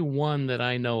only one that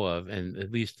I know of, and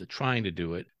at least trying to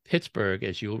do it. Pittsburgh,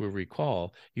 as you will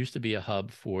recall, used to be a hub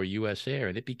for U.S. Air,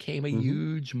 and it became a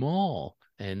huge mall.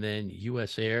 And then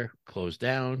U.S. Air closed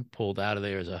down, pulled out of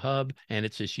there as a hub, and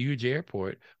it's this huge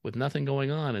airport with nothing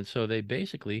going on. And so they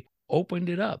basically opened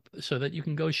it up so that you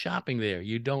can go shopping there.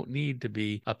 You don't need to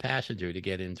be a passenger to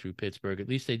get in through Pittsburgh. At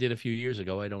least they did a few years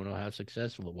ago. I don't know how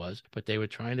successful it was, but they were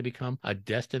trying to become a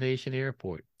destination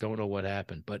airport. Don't know what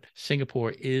happened, but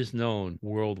Singapore is known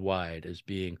worldwide as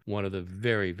being one of the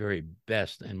very, very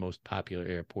best and most popular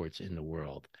airports in the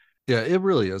world. Yeah, it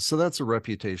really is. So that's a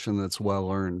reputation that's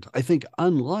well earned. I think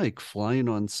unlike flying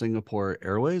on Singapore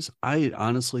Airways, I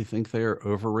honestly think they are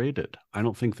overrated. I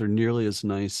don't think they're nearly as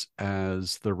nice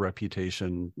as the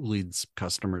reputation leads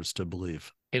customers to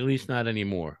believe. At least not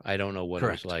anymore. I don't know what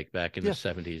Correct. It was like back in the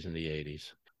 70s and the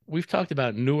 80s. We've talked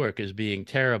about Newark as being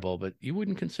terrible, but you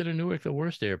wouldn't consider Newark the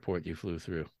worst airport you flew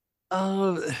through.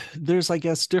 There's, I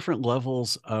guess, different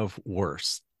levels of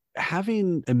worse.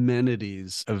 Having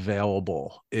amenities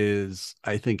available is,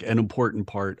 I think, an important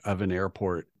part of an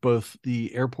airport. Both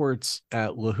the airports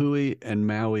at Lihue and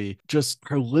Maui just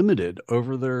are limited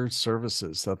over their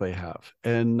services that they have.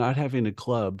 And not having a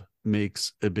club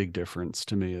makes a big difference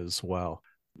to me as well.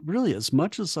 Really, as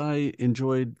much as I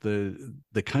enjoyed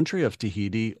the country of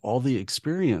Tahiti, all the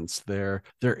experience there,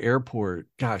 their airport,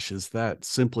 gosh, is that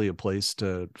simply a place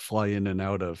to fly in and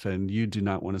out of, and you do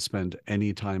not want to spend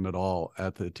any time at all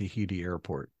at the Tahiti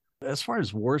airport. As far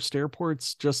as worst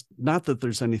airports, just not that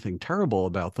there's anything terrible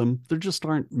about them, there just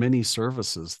aren't many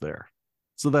services there.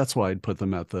 So that's why I'd put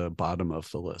them at the bottom of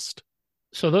the list.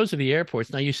 So those are the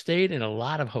airports. Now, you stayed in a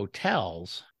lot of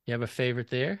hotels. You have a favorite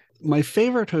there? My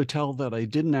favorite hotel that I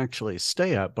didn't actually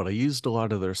stay at, but I used a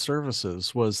lot of their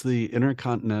services, was the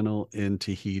Intercontinental in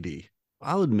Tahiti.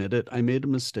 I'll admit it, I made a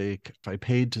mistake. I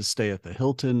paid to stay at the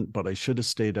Hilton, but I should have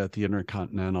stayed at the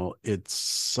Intercontinental. It's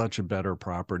such a better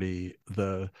property.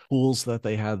 The pools that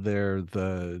they had there,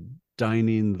 the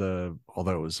dining,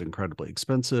 although it was incredibly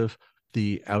expensive,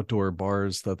 the outdoor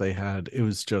bars that they had, it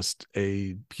was just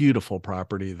a beautiful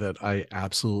property that I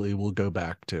absolutely will go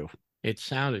back to. It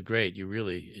sounded great.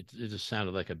 It just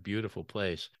sounded like a beautiful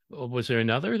place. Was there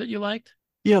another that you liked?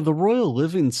 Yeah, the Royal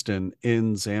Livingston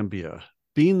in Zambia.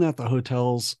 Being that the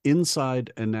hotel's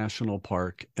inside a national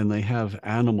park and they have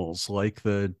animals like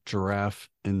the giraffe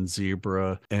and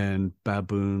zebra and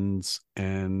baboons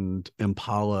and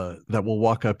impala that will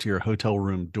walk up to your hotel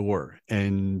room door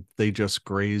and they just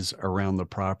graze around the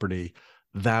property.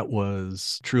 That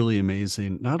was truly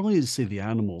amazing. Not only to see the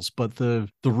animals, but the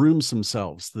rooms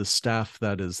themselves, the staff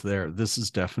that is there. This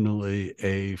is definitely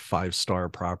a 5-star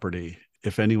property.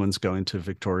 If anyone's going to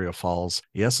Victoria Falls,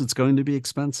 yes, it's going to be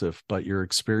expensive, but your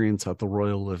experience at the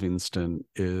Royal Livingston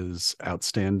is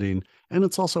outstanding. And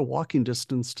it's also walking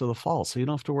distance to the falls, so you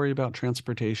don't have to worry about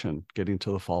transportation getting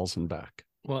to the falls and back.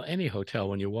 Well, any hotel,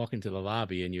 when you walk into the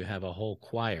lobby and you have a whole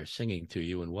choir singing to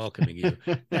you and welcoming you,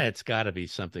 that's got to be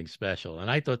something special. And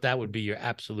I thought that would be your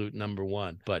absolute number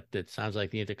one. But it sounds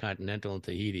like the Intercontinental in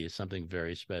Tahiti is something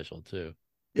very special, too.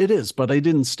 It is, but I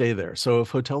didn't stay there. So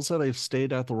if hotels that I've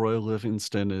stayed at, the Royal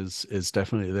Livingston is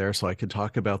definitely there. So I could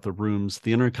talk about the rooms.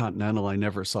 The Intercontinental, I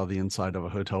never saw the inside of a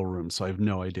hotel room, so I have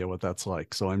no idea what that's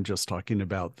like. So I'm just talking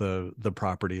about the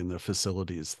property and the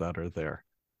facilities that are there.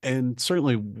 And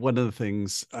certainly one of the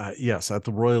things, yes, at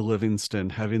the Royal Livingston,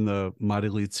 having the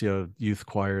Madalitso Youth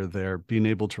Choir there, being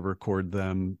able to record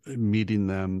them, meeting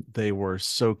them, they were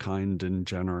so kind and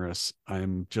generous.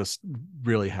 I'm just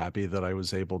really happy that I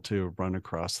was able to run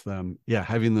across them. Yeah,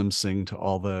 having them sing to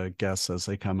all the guests as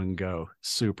they come and go,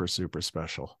 super, super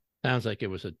special. Sounds like it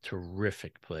was a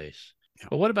terrific place. Yeah.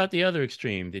 But what about the other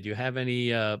extreme? Did you have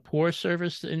any poor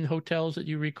service in hotels that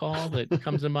you recall that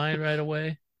comes to mind right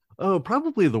away? Oh,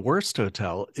 probably the worst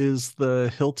hotel is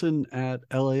the Hilton at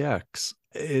LAX.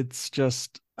 It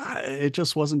just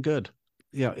wasn't good.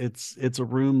 Yeah, it's a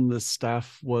room. The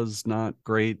staff was not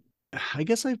great. I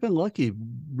guess I've been lucky.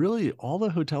 Really, all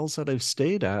the hotels that I've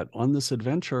stayed at on this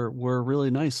adventure were really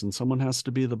nice, and someone has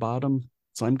to be the bottom.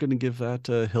 So I'm going to give that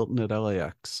to Hilton at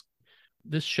LAX.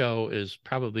 This show is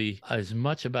probably as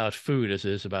much about food as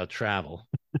it is about travel,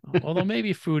 although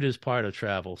maybe food is part of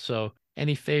travel. So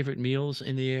any favorite meals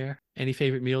in the air? Any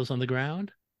favorite meals on the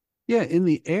ground? Yeah, in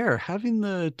the air, having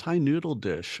the Thai noodle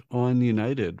dish on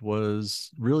United was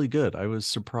really good. I was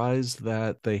surprised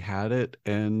that they had it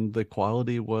and the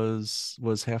quality was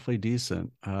halfway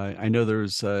decent. I know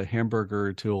there's a hamburger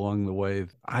or two along the way.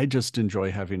 I just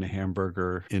enjoy having a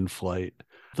hamburger in flight.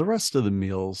 The rest of the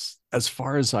meals, as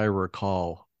far as I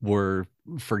recall, were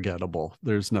forgettable.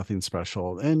 There's nothing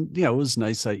special. And yeah, it was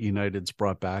nice that United's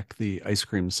brought back the ice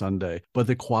cream sundae, but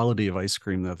the quality of ice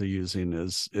cream that they're using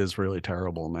is really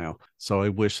terrible now. So I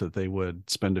wish that they would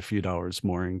spend a few dollars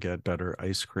more and get better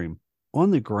ice cream.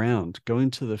 On the ground,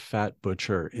 going to the Fat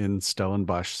Butcher in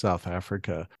Stellenbosch, South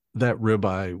Africa, that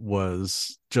ribeye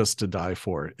was just to die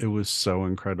for. It was so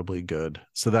incredibly good.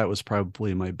 So that was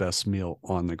probably my best meal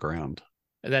on the ground.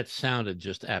 That sounded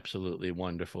just absolutely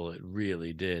wonderful. It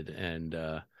really did.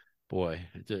 And boy,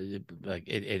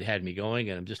 it had me going,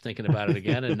 and I'm just thinking about it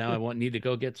again. And now I need to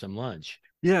go get some lunch.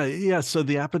 Yeah. So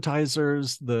the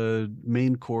appetizers, the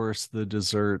main course, the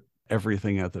dessert,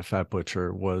 everything at the Fat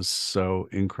Butcher was so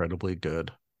incredibly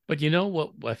good. But you know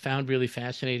what I found really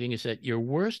fascinating is that your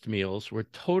worst meals were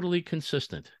totally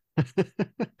consistent.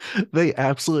 They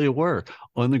absolutely were,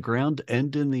 on the ground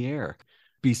and in the air.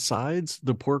 Besides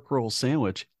the pork roll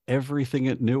sandwich, everything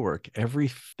at Newark,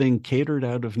 everything catered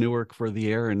out of Newark for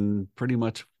the air, and pretty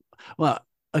much, well,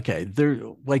 okay, they're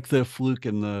like the fluke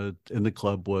in the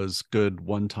club was good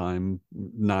one time,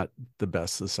 not the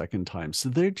best the second time. So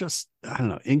they're just, I don't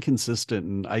know, inconsistent.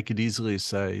 And I could easily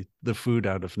say the food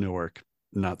out of Newark,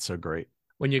 not so great.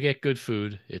 When you get good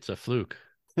food, it's a fluke.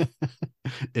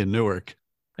 In Newark.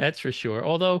 That's for sure.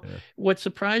 Although what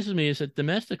surprises me is that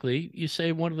domestically, you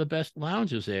say one of the best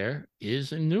lounges there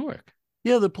is in Newark.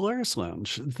 Yeah, the Polaris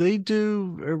Lounge, they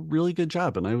do a really good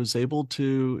job. And I was able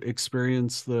to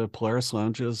experience the Polaris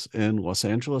Lounges in Los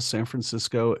Angeles, San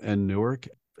Francisco, and Newark.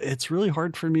 It's really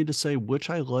hard for me to say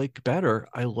which I like better.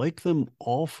 I like them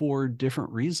all for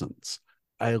different reasons.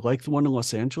 I like the one in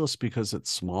Los Angeles because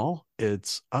it's small.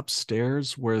 It's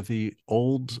upstairs where the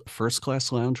old first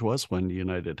class lounge was when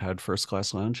United had first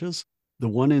class lounges. The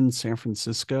one in San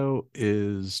Francisco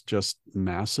is just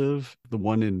massive. The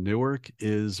one in Newark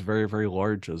is very, very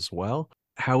large as well.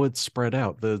 How it's spread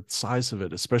out, the size of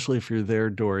it, especially if you're there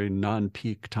during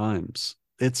non-peak times.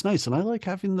 It's nice. And I like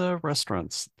having the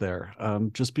restaurants there.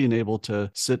 Just being able to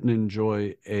sit and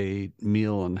enjoy a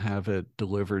meal and have it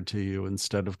delivered to you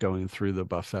instead of going through the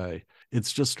buffet.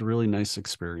 It's just a really nice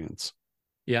experience.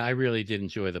 Yeah, I really did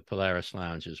enjoy the Polaris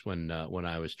lounges when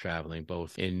I was traveling,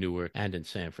 both in Newark and in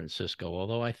San Francisco.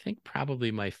 Although I think probably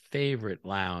my favorite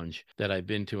lounge that I've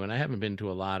been to, and I haven't been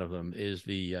to a lot of them, is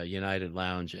the United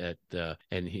Lounge in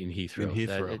In Heathrow.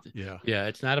 Heathrow, yeah. Yeah,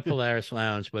 it's not a Polaris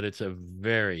lounge, but it's a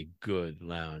very good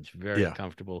lounge, very Yeah.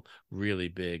 comfortable, really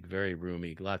big, very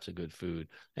roomy, lots of good food,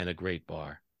 and a great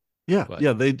bar. Yeah,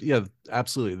 But yeah,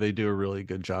 absolutely. They do a really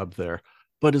good job there.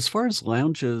 But as far as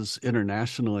lounges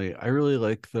internationally, I really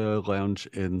like the lounge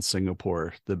in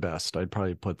Singapore the best. I'd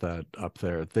probably put that up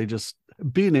there. They just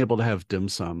being able to have dim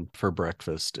sum for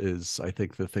breakfast is, I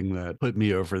think, the thing that put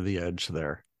me over the edge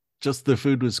there. Just the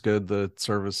food was good, the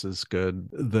service is good,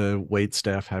 the wait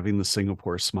staff having the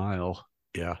Singapore smile.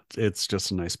 Yeah, it's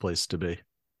just a nice place to be.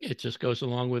 it just goes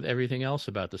along with everything else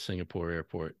about the Singapore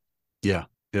airport. Yeah,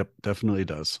 yep, definitely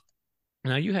does.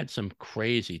 Now, you had some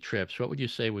crazy trips. What would you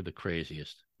say were the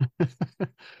craziest?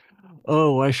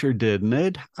 Oh, I sure did.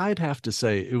 And I'd have to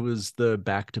say it was the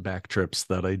back-to-back trips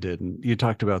that I did. And you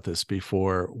talked about this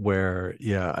before, where,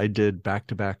 yeah, I did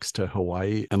back-to-backs to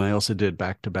Hawaii, and I also did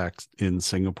back-to-backs in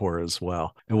Singapore as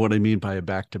well. And what I mean by a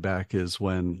back-to-back is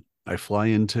when I fly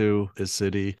into a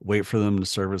city, wait for them to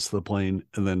service the plane,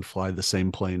 and then fly the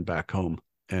same plane back home.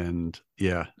 And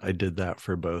yeah, I did that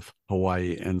for both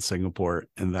Hawaii and Singapore,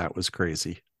 and that was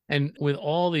crazy. And with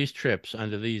all these trips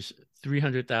under these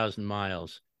 300,000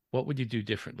 miles, what would you do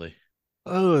differently?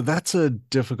 Oh, that's a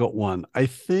difficult one. I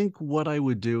think what I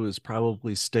would do is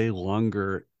probably stay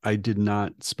longer. I did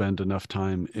not spend enough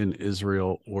time in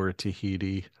Israel or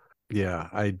Tahiti. Yeah,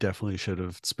 I definitely should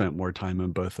have spent more time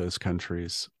in both those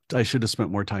countries. I should have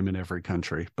spent more time in every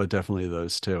country, but definitely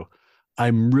those two.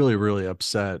 I'm really, really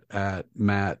upset at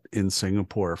Matt in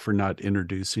Singapore for not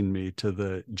introducing me to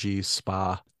the G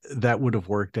Spa. That would have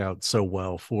worked out so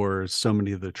well for so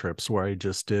many of the trips where I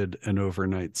just did an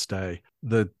overnight stay.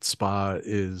 The spa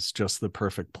is just the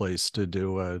perfect place to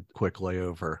do a quick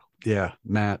layover. Yeah,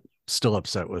 Matt, still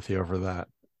upset with you over that.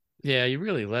 Yeah, you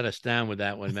really let us down with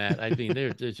that one, Matt. I mean,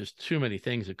 there's just too many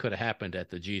things that could have happened at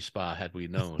the G Spa had we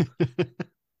known.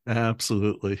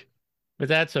 Absolutely. But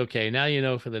that's okay. Now you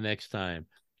know for the next time.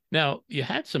 Now, you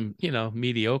had some,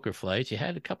 mediocre flights. You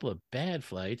had a couple of bad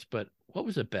flights, but what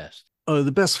was the best? Oh,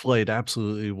 the best flight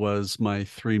absolutely was my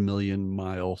 3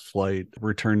 million-mile flight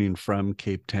returning from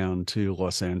Cape Town to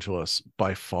Los Angeles.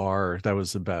 By far, that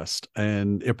was the best.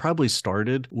 And it probably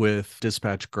started with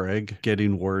Dispatch Greg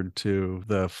getting word to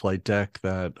the flight deck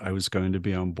that I was going to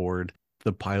be on board.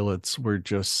 The pilots were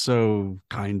just so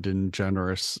kind and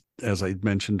generous. As I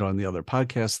mentioned on the other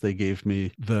podcast, they gave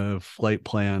me the flight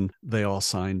plan. They all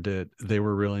signed it. They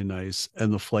were really nice.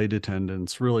 And the flight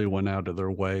attendants really went out of their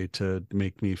way to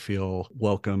make me feel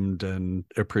welcomed and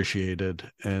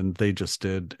appreciated. And they just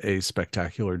did a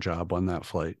spectacular job on that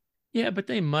flight. Yeah, but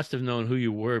they must have known who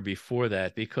you were before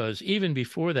that, because even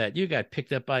before that, you got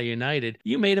picked up by United.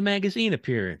 You made a magazine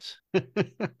appearance.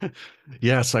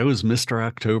 Yes, I was Mr.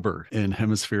 October in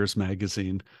Hemispheres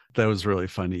magazine. That was really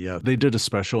funny. Yeah, they did a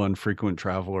special on frequent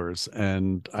travelers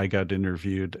and I got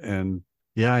interviewed. And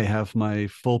yeah, I have my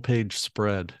full page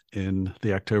spread in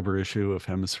the October issue of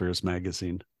Hemispheres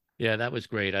magazine. Yeah, that was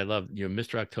great. I love your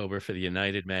Mr. October for the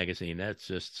United magazine. That's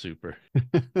just super.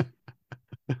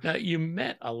 Now, you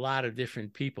met a lot of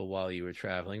different people while you were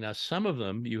traveling. Now, some of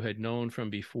them you had known from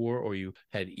before or you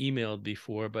had emailed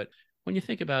before, but when you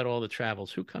think about all the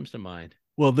travels, who comes to mind?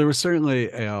 Well, there was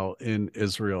certainly Al in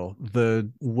Israel. The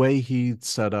way he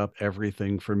set up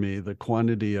everything for me, the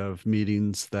quantity of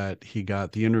meetings that he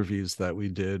got, the interviews that we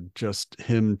did, just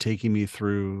him taking me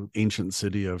through ancient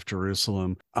city of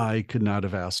Jerusalem. I could not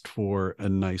have asked for a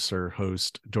nicer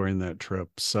host during that trip.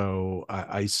 So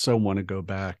I so want to go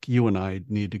back. You and I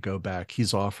need to go back.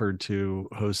 He's offered to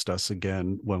host us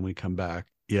again when we come back.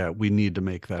 Yeah, we need to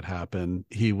make that happen.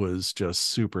 He was just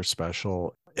super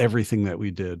special. Everything that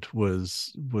we did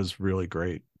was really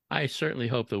great. I certainly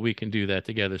hope that we can do that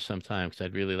together sometime because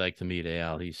I'd really like to meet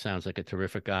Al. He sounds like a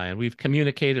terrific guy. And we've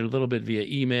communicated a little bit via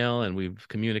email and we've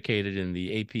communicated in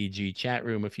the APG chat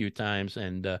room a few times.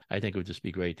 And I think it would just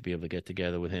be great to be able to get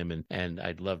together with him. And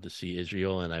I'd love to see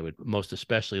Israel. And I would most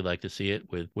especially like to see it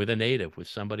with a native, with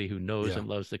somebody who knows and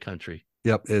loves the country.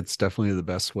 Yep, it's definitely the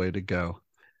best way to go.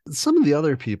 Some of the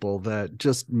other people that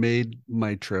just made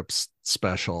my trips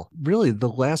special. Really, the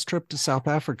last trip to South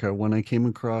Africa when I came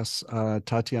across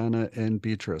Tatiana and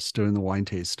Beatrice doing the wine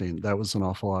tasting, that was an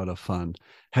awful lot of fun.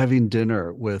 Having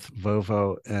dinner with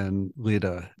Vovo and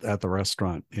Lita at the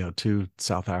restaurant, two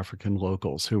South African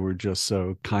locals who were just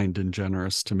so kind and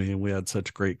generous to me, and we had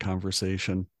such great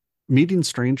conversation. Meeting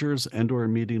strangers and or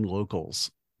meeting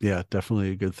locals. Yeah, definitely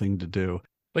a good thing to do.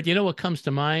 But you know what comes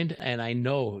to mind, and I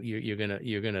know you're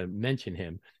gonna mention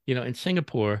him. In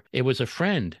Singapore, it was a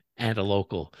friend and a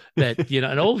local that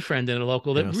an old friend and a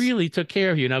local that really took care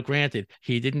of you. Now, granted,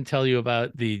 he didn't tell you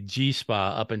about the G Spa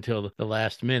up until the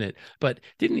last minute, but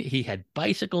he had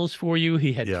bicycles for you.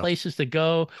 He had places to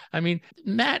go. I mean,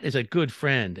 Matt is a good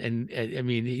friend, and I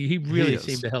mean, he really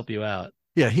seemed to help you out.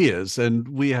 Yeah, he is. And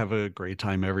we have a great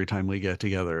time every time we get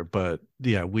together. But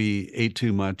yeah, we ate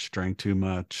too much, drank too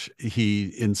much.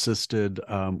 He insisted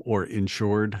or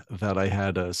ensured that I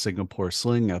had a Singapore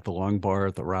sling at the Long Bar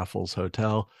at the Raffles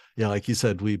Hotel. Yeah, like you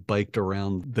said, we biked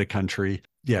around the country.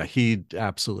 Yeah, he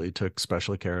absolutely took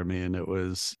special care of me. And it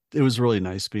was really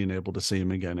nice being able to see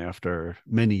him again after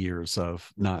many years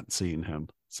of not seeing him.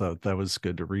 So that was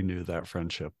good to renew that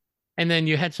friendship. And then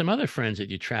you had some other friends that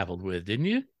you traveled with, didn't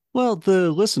you? Well,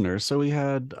 the listeners. So we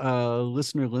had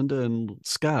listener Linda and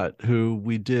Scott, who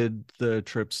we did the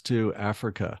trips to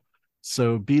Africa.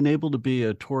 So being able to be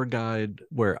a tour guide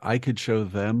where I could show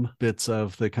them bits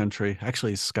of the country.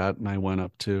 Actually, Scott and I went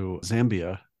up to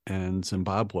Zambia and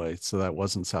Zimbabwe. So that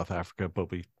wasn't South Africa,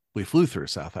 but we flew through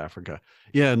South Africa.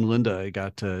 Yeah, and Linda, I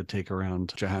got to take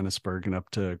around Johannesburg and up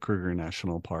to Kruger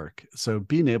National Park. So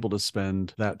being able to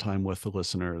spend that time with the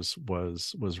listeners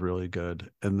was really good.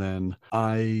 And then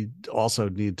I also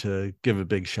need to give a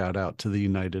big shout out to the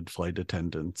United flight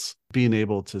attendants. Being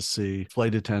able to see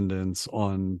flight attendants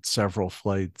on several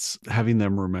flights, having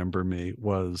them remember me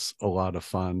was a lot of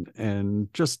fun.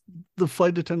 And just the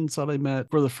flight attendants that I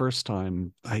met for the first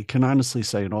time, I can honestly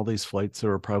say in all these flights,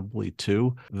 there were probably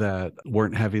two that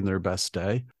weren't having their best day,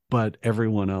 but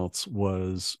everyone else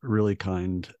was really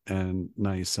kind and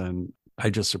nice. And I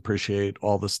just appreciate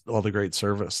all the great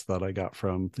service that I got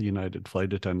from the United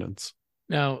flight attendants.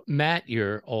 Now, Matt,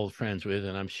 you're old friends with,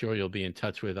 and I'm sure you'll be in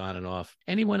touch with on and off.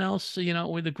 Anyone else,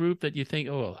 with the group that you think,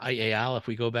 Al, if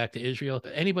we go back to Israel,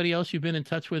 anybody else you've been in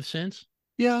touch with since?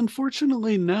 Yeah,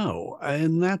 unfortunately, no.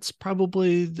 And that's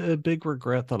probably the big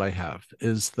regret that I have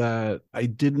is that I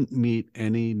didn't meet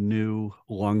any new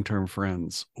long-term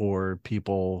friends or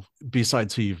people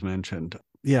besides who you've mentioned.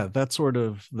 Yeah, that's sort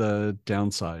of the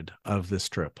downside of this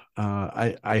trip.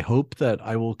 I hope that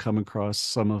I will come across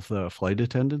some of the flight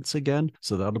attendants again.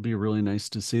 So that'll be really nice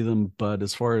to see them. But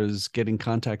as far as getting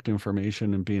contact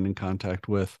information and being in contact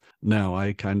with, no,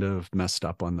 I kind of messed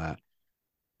up on that.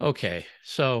 Okay,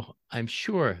 so I'm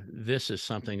sure this is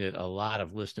something that a lot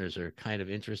of listeners are kind of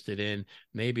interested in,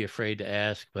 maybe afraid to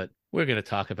ask, but we're going to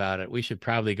talk about it. We should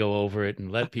probably go over it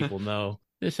and let people know.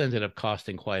 This ended up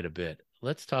costing quite a bit.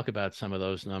 Let's talk about some of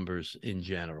those numbers in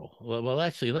general. Well,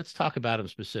 actually, let's talk about them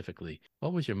specifically.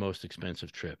 What was your most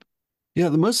expensive trip? Yeah,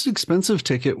 the most expensive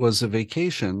ticket was a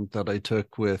vacation that I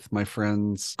took with my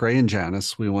friends Gray and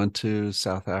Janice. We went to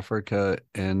South Africa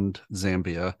and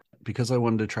Zambia. Because I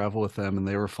wanted to travel with them and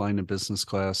they were flying in business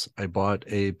class, I bought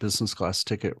a business class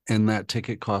ticket, and that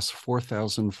ticket cost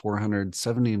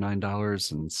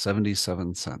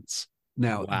 $4,479.77.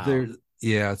 Now, wow.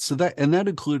 So that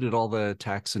included all the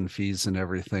tax and fees and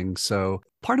everything. So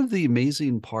part of the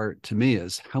amazing part to me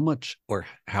is how much or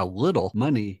how little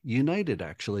money United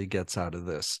actually gets out of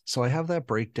this. So I have that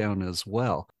breakdown as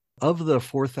well. Of the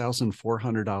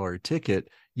 $4,400 ticket,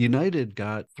 United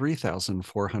got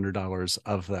 $3,400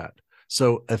 of that.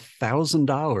 So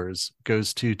 $1,000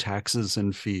 goes to taxes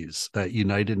and fees that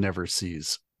United never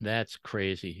sees. That's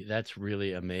crazy. That's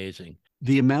really amazing.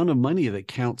 The amount of money that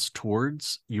counts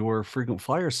towards your frequent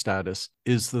flyer status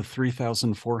is the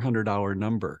 $3,400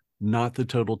 number, not the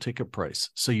total ticket price.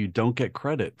 So you don't get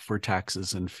credit for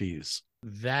taxes and fees.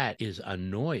 That is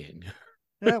annoying.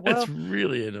 Yeah, well, that's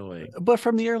really annoying. But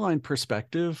from the airline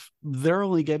perspective, they're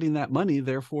only getting that money.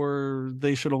 Therefore,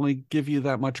 they should only give you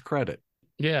that much credit.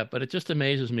 Yeah, but it just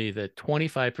amazes me that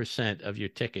 25% of your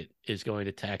ticket is going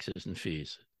to taxes and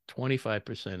fees.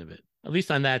 25% of it, at least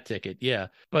on that ticket. Yeah.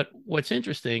 But what's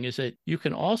interesting is that you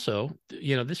can also,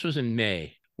 this was in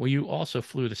May Well, you also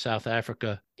flew to South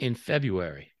Africa in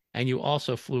February, and you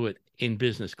also flew it in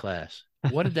business class.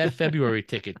 What did that February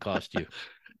ticket cost you?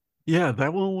 Yeah,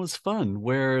 that one was fun,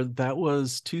 where that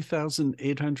was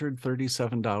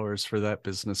 $2,837 for that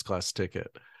business class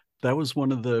ticket. That was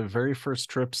one of the very first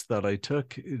trips that I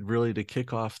took really to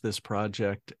kick off this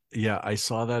project. Yeah, I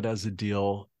saw that as a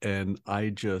deal and I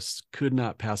just could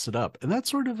not pass it up. And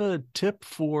that's sort of a tip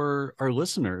for our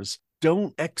listeners.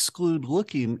 Don't exclude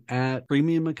looking at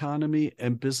premium economy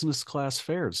and business class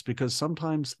fares because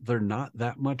sometimes they're not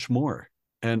that much more.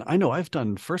 And I know I've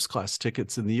done first class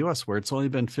tickets in the US where it's only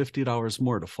been $50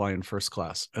 more to fly in first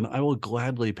class. And I will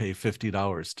gladly pay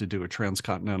 $50 to do a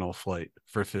transcontinental flight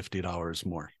for $50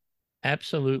 more.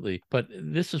 Absolutely. But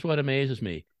this is what amazes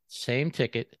me. Same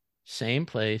ticket, same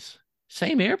place,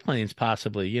 same airplanes,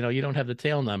 possibly. You don't have the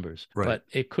tail numbers, Right. But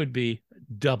it could be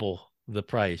double the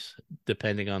price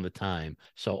depending on the time.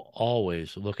 So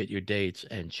always look at your dates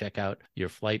and check out your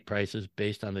flight prices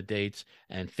based on the dates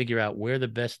and figure out where the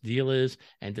best deal is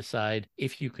and decide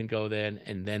if you can go then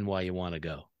and then why you want to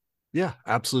go. Yeah,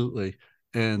 absolutely.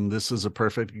 And this is a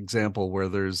perfect example where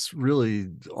there's really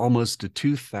almost a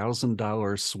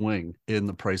 $2,000 swing in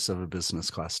the price of a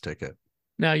business class ticket.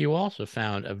 Now, you also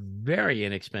found a very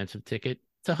inexpensive ticket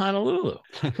to Honolulu.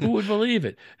 Who would believe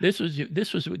it? This was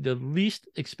the least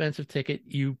expensive ticket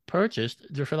you purchased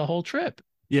for the whole trip.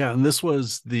 Yeah, and this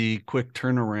was the quick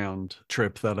turnaround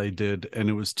trip that I did, and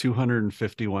it was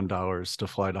 $251 to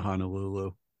fly to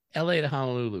Honolulu. LA to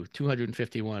Honolulu,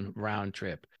 251 round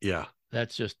trip. Yeah.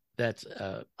 That's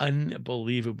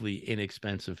unbelievably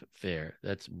inexpensive fare.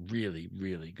 That's really,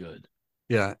 really good.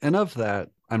 Yeah. And of that,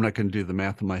 I'm not going to do the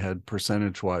math in my head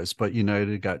percentage wise, but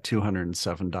United got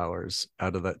 $207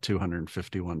 out of that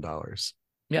 $251.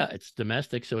 Yeah, it's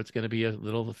domestic, so it's going to be a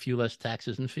few less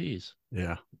taxes and fees.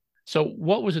 Yeah. So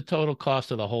what was the total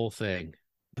cost of the whole thing?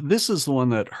 This is the one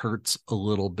that hurts a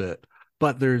little bit,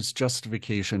 but there's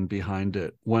justification behind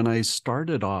it. When I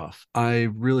started off, I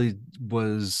really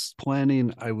was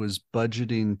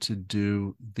budgeting to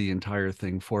do the entire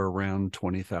thing for around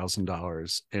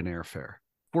 $20,000 in airfare.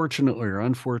 Fortunately or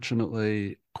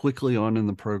unfortunately, quickly on in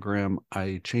the program,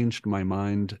 I changed my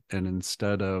mind. And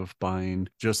instead of buying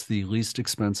just the least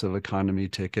expensive economy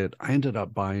ticket, I ended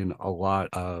up buying a lot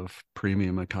of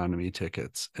premium economy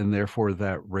tickets. And therefore,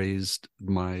 that raised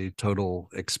my total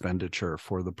expenditure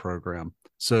for the program.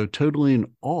 So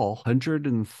totaling all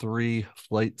 103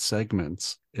 flight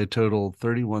segments, it totaled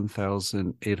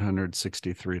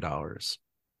 $31,863.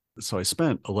 So I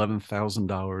spent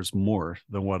 $11,000 more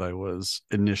than what I was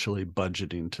initially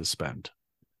budgeting to spend.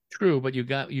 True, but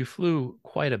you flew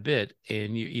quite a bit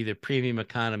in either premium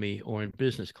economy or in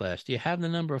business class. Do you have the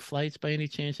number of flights by any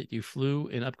chance that you flew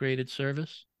in upgraded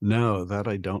service? No, that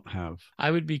I don't have.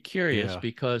 I would be curious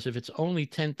because if it's only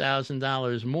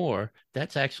 $10,000 more,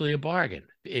 that's actually a bargain.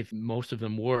 If most of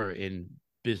them were in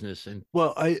business and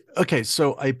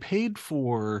so I paid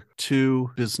for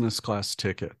 2 business class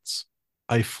tickets.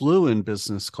 I flew in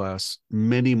business class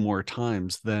many more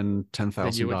times than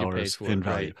 $10,000 in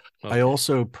value. Right. Okay. I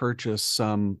also purchased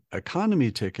some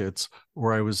economy tickets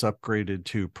where I was upgraded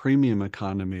to premium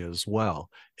economy as well.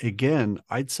 Again,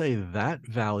 I'd say that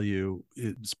value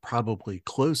is probably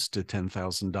close to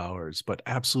 $10,000, but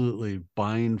absolutely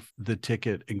buying the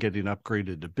ticket and getting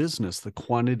upgraded to business, the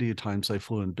quantity of times I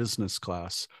flew in business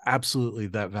class, absolutely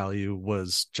that value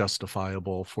was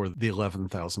justifiable for the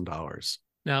 $11,000.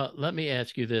 Now, let me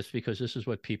ask you this, because this is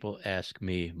what people ask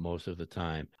me most of the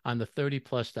time. On the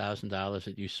 $30,000+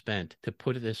 that you spent to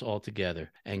put this all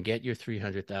together and get your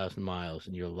 300,000 miles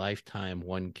and your lifetime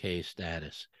 1K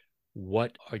status,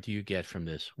 what do you get from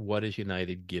this? What is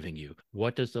United giving you?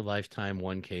 What does the lifetime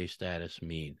 1K status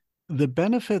mean? The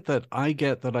benefit that I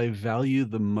get that I value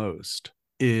the most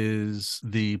is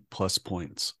the plus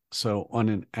points. So on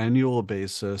an annual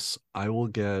basis, I will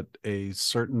get a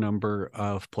certain number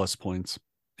of plus points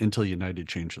until United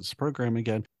changes the program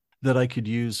again that I could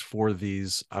use for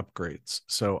these upgrades.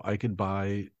 So I could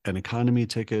buy an economy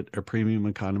ticket, a premium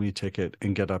economy ticket,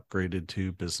 and get upgraded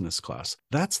to business class.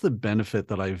 That's the benefit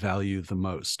that I value the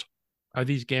most. Are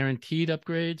these guaranteed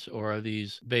upgrades or are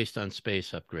these based on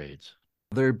space upgrades?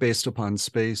 They're based upon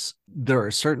space. There are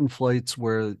certain flights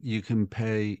where you can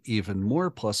pay even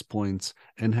more plus points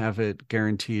and have it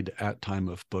guaranteed at time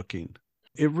of booking.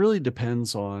 It really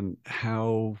depends on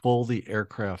how full the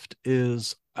aircraft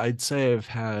is. I'd say I've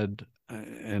had,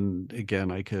 and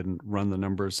again, I can run the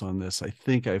numbers on this, I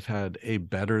think I've had a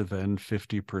better than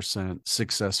 50%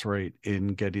 success rate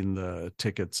in getting the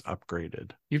tickets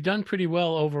upgraded. You've done pretty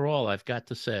well overall, I've got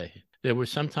to say. There were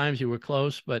some times you were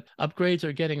close, but upgrades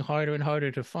are getting harder and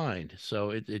harder to find, so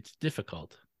it's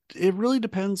difficult. It really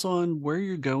depends on where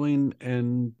you're going.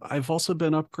 And I've also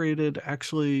been upgraded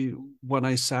actually when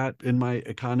I sat in my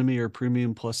economy or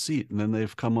premium plus seat. And then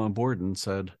they've come on board and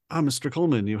said, Mr.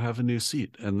 Coleman, you have a new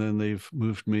seat. And then they've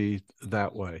moved me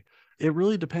that way. It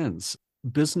really depends.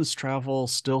 Business travel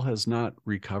still has not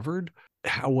recovered.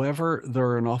 However, there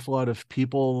are an awful lot of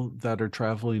people that are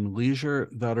traveling leisure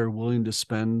that are willing to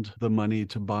spend the money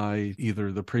to buy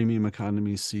either the premium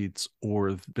economy seats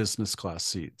or business class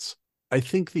seats. I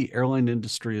think the airline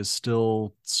industry is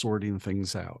still sorting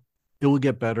things out. It will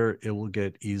get better. It will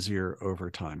get easier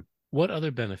over time. What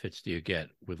other benefits do you get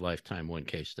with lifetime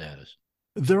 1K status?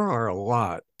 There are a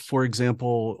lot. For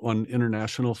example, on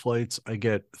international flights, I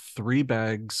get 3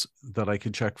 bags that I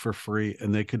could check for free,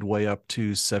 and they could weigh up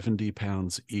to 70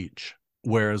 pounds each,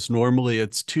 whereas normally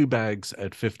it's 2 bags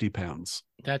at 50 pounds.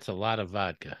 That's a lot of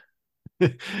vodka.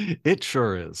 It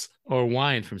sure is. Or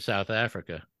wine from South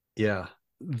Africa. Yeah.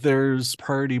 There's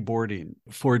priority boarding.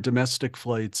 For domestic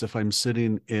flights, if I'm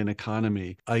sitting in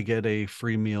economy, I get a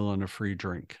free meal and a free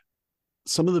drink.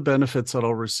 Some of the benefits that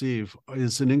I'll receive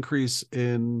is an increase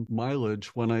in mileage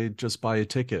when I just buy a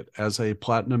ticket. As a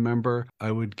platinum member,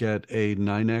 I would get a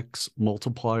 9x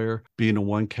multiplier. Being a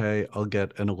 1K, I'll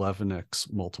get an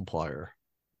 11x multiplier.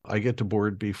 I get to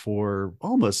board before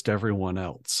almost everyone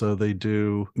else. So they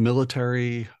do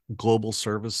military global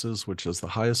services, which is the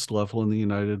highest level in the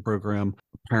United program.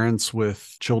 Parents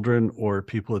with children or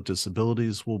people with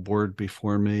disabilities will board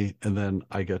before me, and then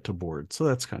I get to board. So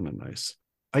that's kind of nice.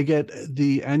 I get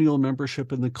the annual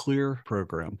membership in the Clear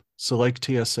program. So like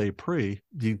TSA Pre,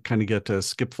 you kind of get to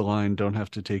skip the line, don't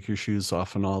have to take your shoes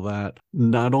off and all that.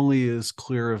 Not only is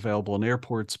Clear available in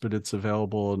airports, but it's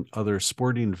available in other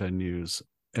sporting venues.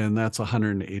 And that's a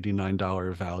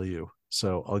 $189 value.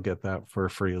 So I'll get that for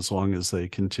free as long as they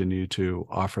continue to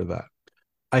offer that.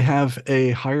 I have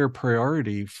a higher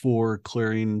priority for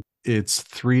clearing. It's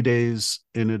 3 days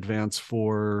in advance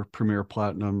for Premier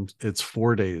Platinum. It's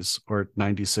 4 days or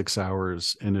 96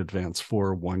 hours in advance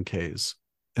for 1Ks.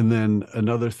 And then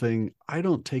another thing, I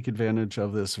don't take advantage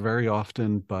of this very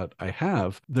often, but I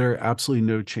have. There are absolutely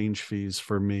no change fees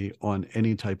for me on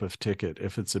any type of ticket.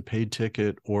 If it's a paid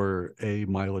ticket or a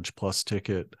mileage plus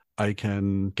ticket, I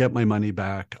can get my money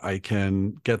back. I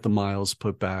can get the miles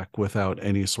put back without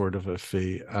any sort of a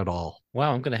fee at all.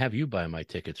 Wow, I'm going to have you buy my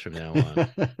tickets from now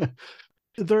on.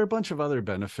 There are a bunch of other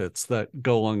benefits that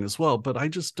go along as well, but I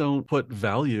just don't put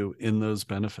value in those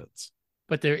benefits.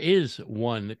 But there is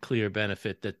one clear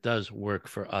benefit that does work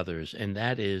for others, and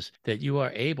that is that you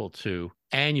are able to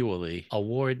annually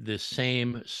award the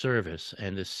same service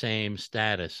and the same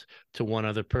status to one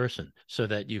other person so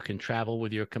that you can travel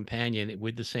with your companion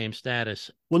with the same status.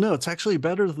 Well, no, it's actually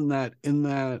better than that in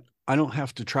that I don't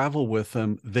have to travel with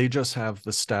them. They just have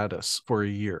the status for a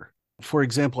year. For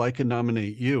example, I could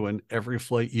nominate you, and every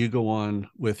flight you go on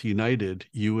with United,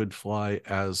 you would fly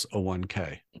as a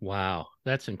 1K. Wow,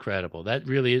 that's incredible. That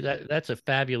really is, that's a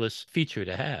fabulous feature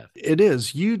to have. It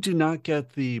is. You do not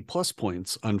get the plus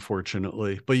points,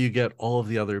 unfortunately, but you get all of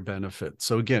the other benefits.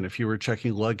 So again, if you were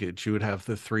checking luggage, you would have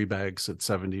the 3 bags at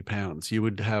 70 pounds. You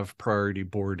would have priority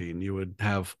boarding. You would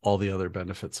have all the other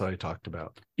benefits that I talked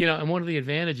about. And one of the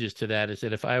advantages to that is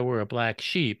that if I were a black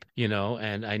sheep,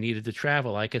 and I needed to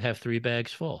travel, I could have 3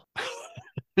 bags full.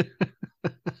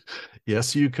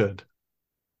 Yes, you could.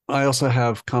 I also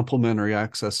have complimentary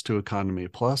access to Economy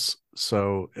Plus.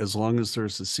 So as long as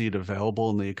there's a seat available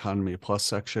in the Economy Plus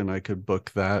section, I could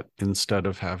book that instead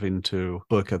of having to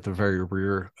book at the very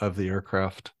rear of the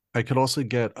aircraft. I could also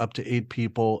get up to 8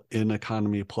 people in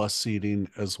Economy Plus seating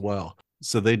as well.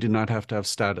 So they do not have to have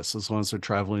status. As long as they're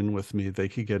traveling with me, they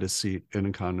could get a seat in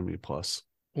Economy Plus.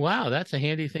 Wow, that's a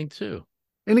handy thing too.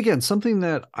 And again, something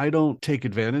that I don't take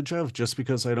advantage of just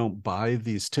because I don't buy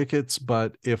these tickets,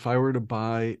 but if I were to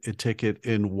buy a ticket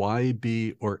in Y,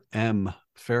 B, or M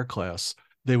fare class,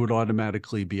 they would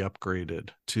automatically be upgraded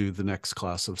to the next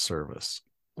class of service.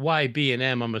 Y, B, and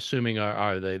M, I'm assuming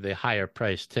are the higher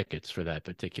price tickets for that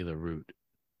particular route.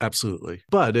 Absolutely.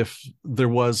 But if there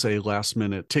was a last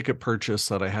minute ticket purchase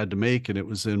that I had to make and it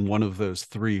was in one of those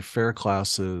 3 fare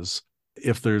classes,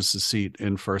 if there's a seat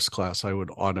in first class, I would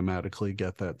automatically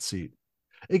get that seat.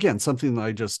 Again, something that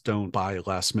I just don't buy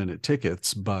last minute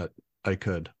tickets, but I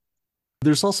could.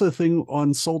 There's also a thing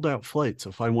on sold out flights.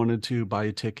 If I wanted to buy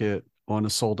a ticket on a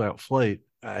sold out flight,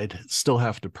 I'd still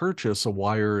have to purchase a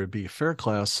Y or a B fare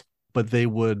class, but they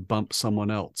would bump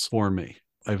someone else for me.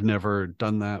 I've never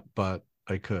done that, but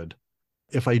I could.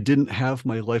 If I didn't have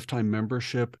my lifetime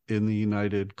membership in the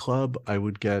United Club, I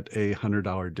would get a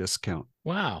 $100 discount.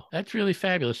 Wow, that's really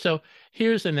fabulous. So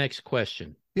here's the next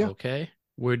question. Yeah. Okay,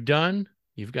 we're done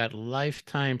You've got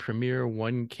lifetime Premier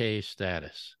 1K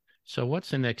status. So what's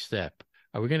the next step?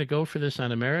 Are we going to go for this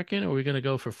on American, or are we going to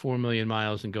go for 4 million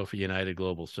miles and go for United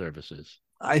Global Services?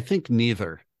 I think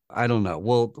neither. I don't know.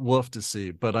 We'll have to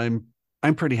see, but I'm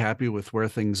pretty happy with where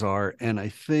things are. And I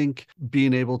think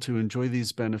being able to enjoy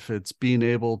these benefits, being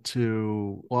able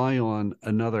to fly on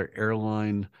another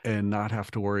airline and not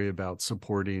have to worry about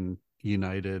supporting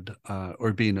United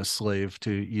or being a slave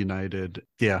to United.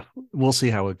 Yeah, we'll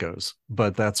see how it goes.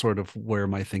 But that's sort of where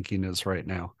my thinking is right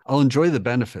now. I'll enjoy the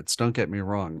benefits. Don't get me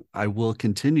wrong. I will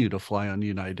continue to fly on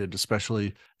United,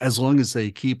 especially as long as they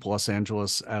keep Los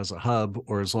Angeles as a hub,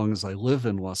 or as long as I live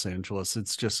in Los Angeles.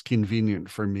 It's just convenient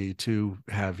for me to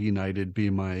have United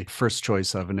be my first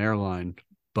choice of an airline.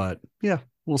 But yeah,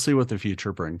 we'll see what the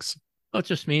future brings. Well, it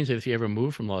just means that if you ever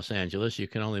move from Los Angeles, you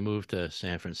can only move to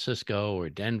San Francisco or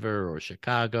Denver or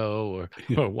Chicago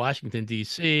or Washington,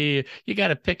 D.C. You got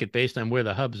to pick it based on where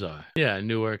the hubs are. Yeah,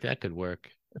 Newark, that could work.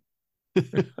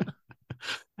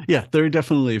 Yeah, there are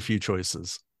definitely a few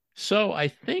choices. So I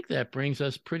think that brings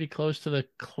us pretty close to the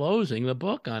closing the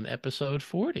book on episode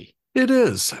 40. It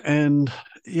is. And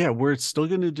yeah, we're still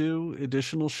going to do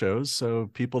additional shows. So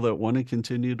people that want to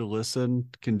continue to listen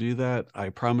can do that. I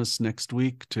promise next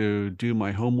week to do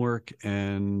my homework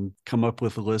and come up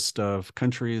with a list of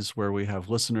countries where we have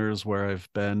listeners, where I've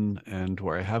been and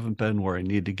where I haven't been, where I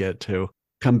need to get to.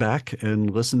 Come back and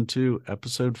listen to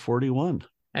episode 41.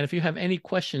 And if you have any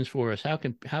questions for us, how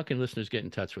can listeners get in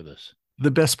touch with us? The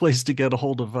best place to get a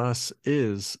hold of us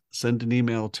is send an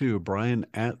email to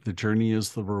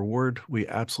Brian@thejourneyisthereward. We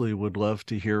absolutely would love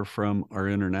to hear from our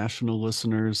international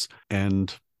listeners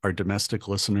and our domestic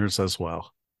listeners as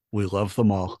well. We love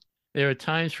them all. There are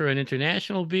times for an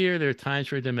international beer. There are times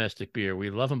for a domestic beer.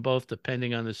 We love them both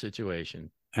depending on the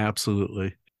situation.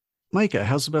 Absolutely. Micah,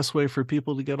 how's the best way for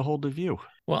people to get a hold of you?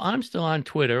 Well, I'm still on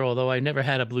Twitter, although I never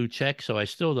had a blue check, so I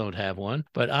still don't have one.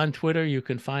 But on Twitter, you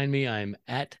can find me. I'm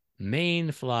at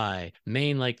Mainfly.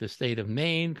 Maine like the state of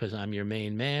Maine, because I'm your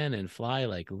main man, and fly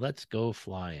like let's go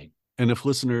flying. And if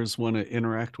listeners want to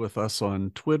interact with us on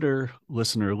Twitter,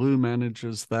 Listener Lou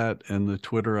manages that, and the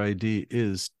Twitter ID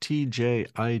is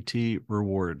TJIT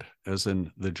Reward, as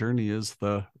in the journey is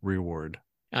the reward.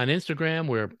 On Instagram,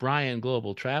 we're Brian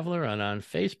Global Traveler, and on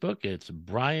Facebook, it's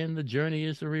Brian the Journey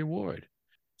is the Reward.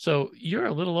 So you're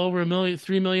a little over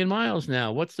 3 million miles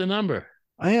now. What's the number?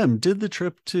 I am. Did the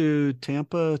trip to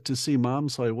Tampa to see Mom,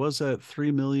 so I was at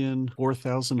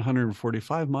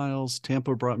 3,004,145 miles.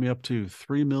 Tampa brought me up to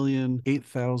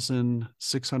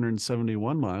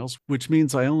 3,008,671 miles, which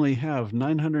means I only have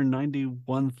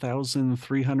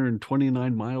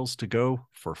 991,329 miles to go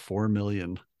for 4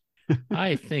 million.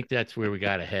 I think that's where we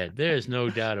got to head. There's no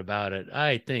doubt about it.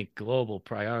 I think global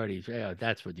priorities. Yeah,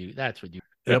 that's what you.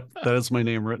 Yep, that is my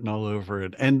name written all over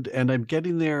it. And I'm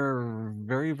getting there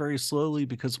very, very slowly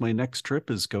because my next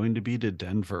trip is going to be to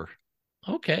Denver.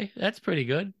 Okay, that's pretty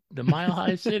good. The Mile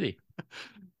High City.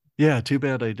 Yeah, too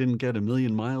bad I didn't get 1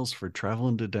 million miles for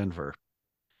traveling to Denver.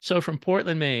 So from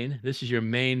Portland, Maine, this is your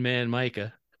main man,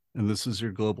 Micah. And this is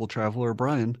your global traveler,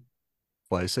 Brian.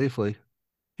 Fly safely.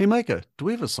 Hey, Micah, do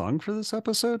we have a song for this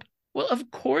episode? Well, of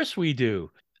course we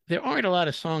do. There aren't a lot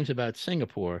of songs about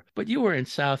Singapore, but you were in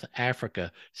South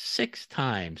Africa 6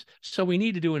 times, so we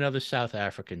need to do another South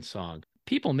African song.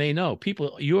 People may know.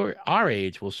 People our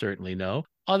age will certainly know.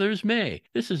 Others may.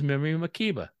 This is Miriam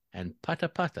Makeba and Pata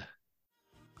Pata.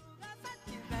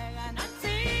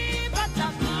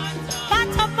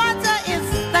 Pata Pata is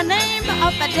the name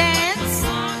of the dance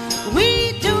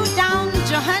we do down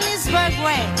Johannesburg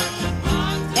way,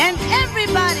 and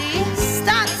everybody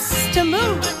starts to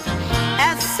move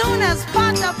as soon as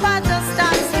Pata Pata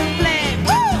starts to play.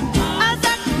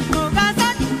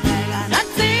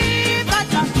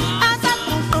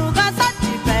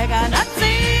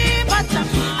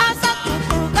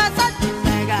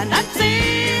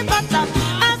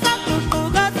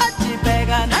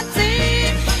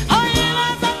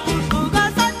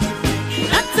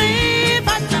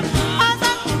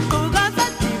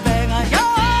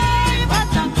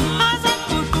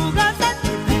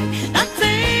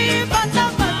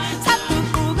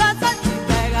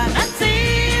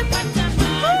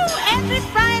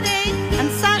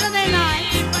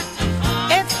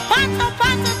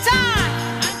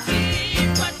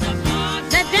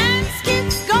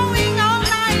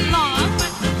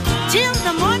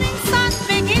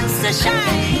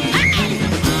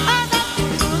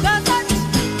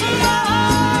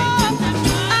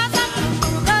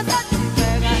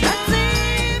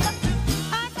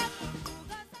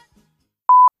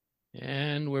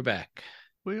 And we're back.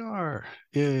 We are.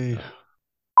 Yay.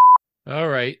 All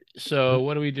right. So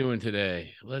what are we doing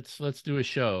today? Let's do a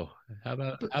show. How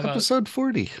about episode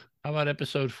 40? How about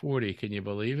episode 40? Can you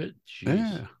believe it? Jeez.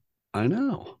 Yeah, I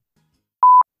know.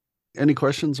 Any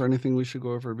questions or anything we should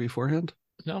go over beforehand?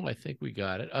 No, I think we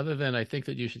got it. Other than I think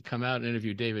that you should come out and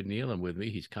interview David Neelan with me.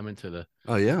 He's coming to the.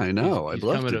 Oh yeah, I know. I'd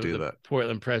love to do the that.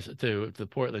 Portland to the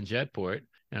Portland Jetport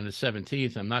on the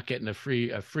 17th. I'm not getting a free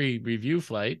review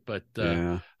flight, but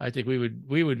Yeah. I think we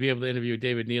would be able to interview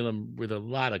David Neelan with a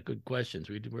lot of good questions.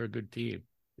 We're a good team.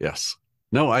 Yes.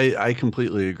 No, I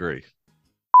completely agree.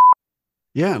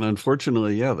 Yeah, and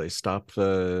unfortunately, yeah, they stopped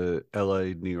the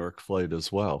LA New York flight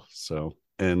as well. So,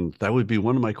 and that would be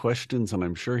one of my questions. And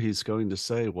I'm sure he's going to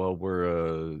say, well, we're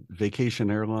a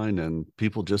vacation airline and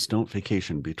people just don't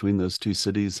vacation between those two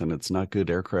cities, and it's not good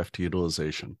aircraft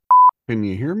utilization. Can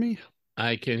you hear me?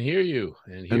 I can hear you,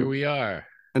 and here we are.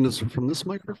 And is it from this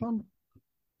microphone?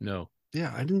 No.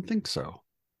 Yeah, I didn't think so.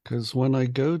 Because when I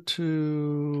go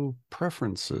to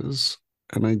preferences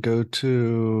and I go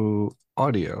to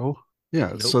audio, yeah,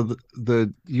 Nope. so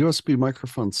the USB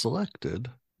microphone selected.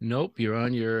 Nope, you're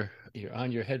on your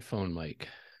headphone mic.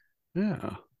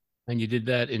 Yeah. And you did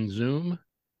that in Zoom,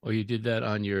 or you did that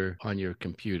on your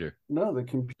computer? No, the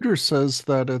computer says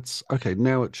that it's okay.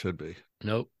 Now it should be.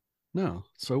 Nope. No,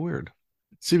 so weird.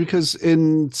 See, because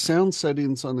in sound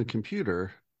settings on the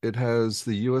computer, it has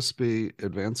the USB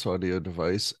advanced audio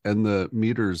device and the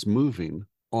meters moving.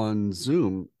 On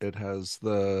Zoom, it has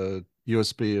the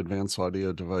USB advanced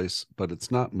audio device, but it's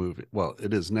not moving. Well,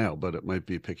 it is now, but it might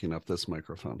be picking up this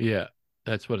microphone. Yeah,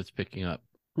 that's what it's picking up.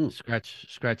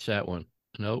 Scratch that one.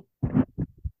 Nope.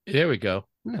 There we go.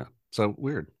 Yeah, so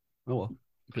weird. Oh well.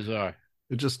 Bizarre.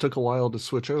 It just took a while to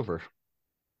switch over,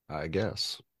 I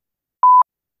guess.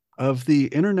 Of the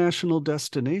international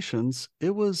destinations,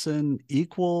 it was an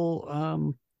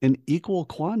equal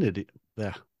quantity.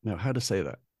 Yeah, no, how to say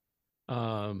that?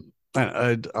 I'll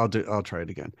try it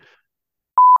again.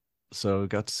 So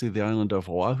got to see the island of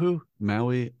Oahu,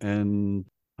 Maui, and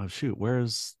I should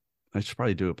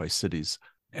probably do it by cities.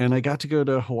 And I got to go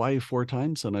to Hawaii 4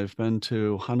 times, and I've been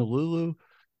to Honolulu,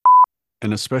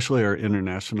 and especially our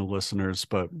international listeners,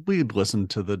 but we'd listen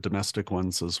to the domestic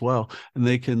ones as well, and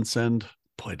they can send.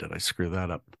 Boy, did I screw that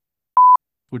up.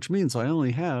 Which means I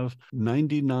only have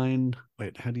 99.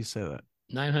 Wait, how do you say that?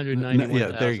 991.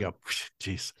 Yeah, there you go.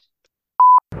 Jeez.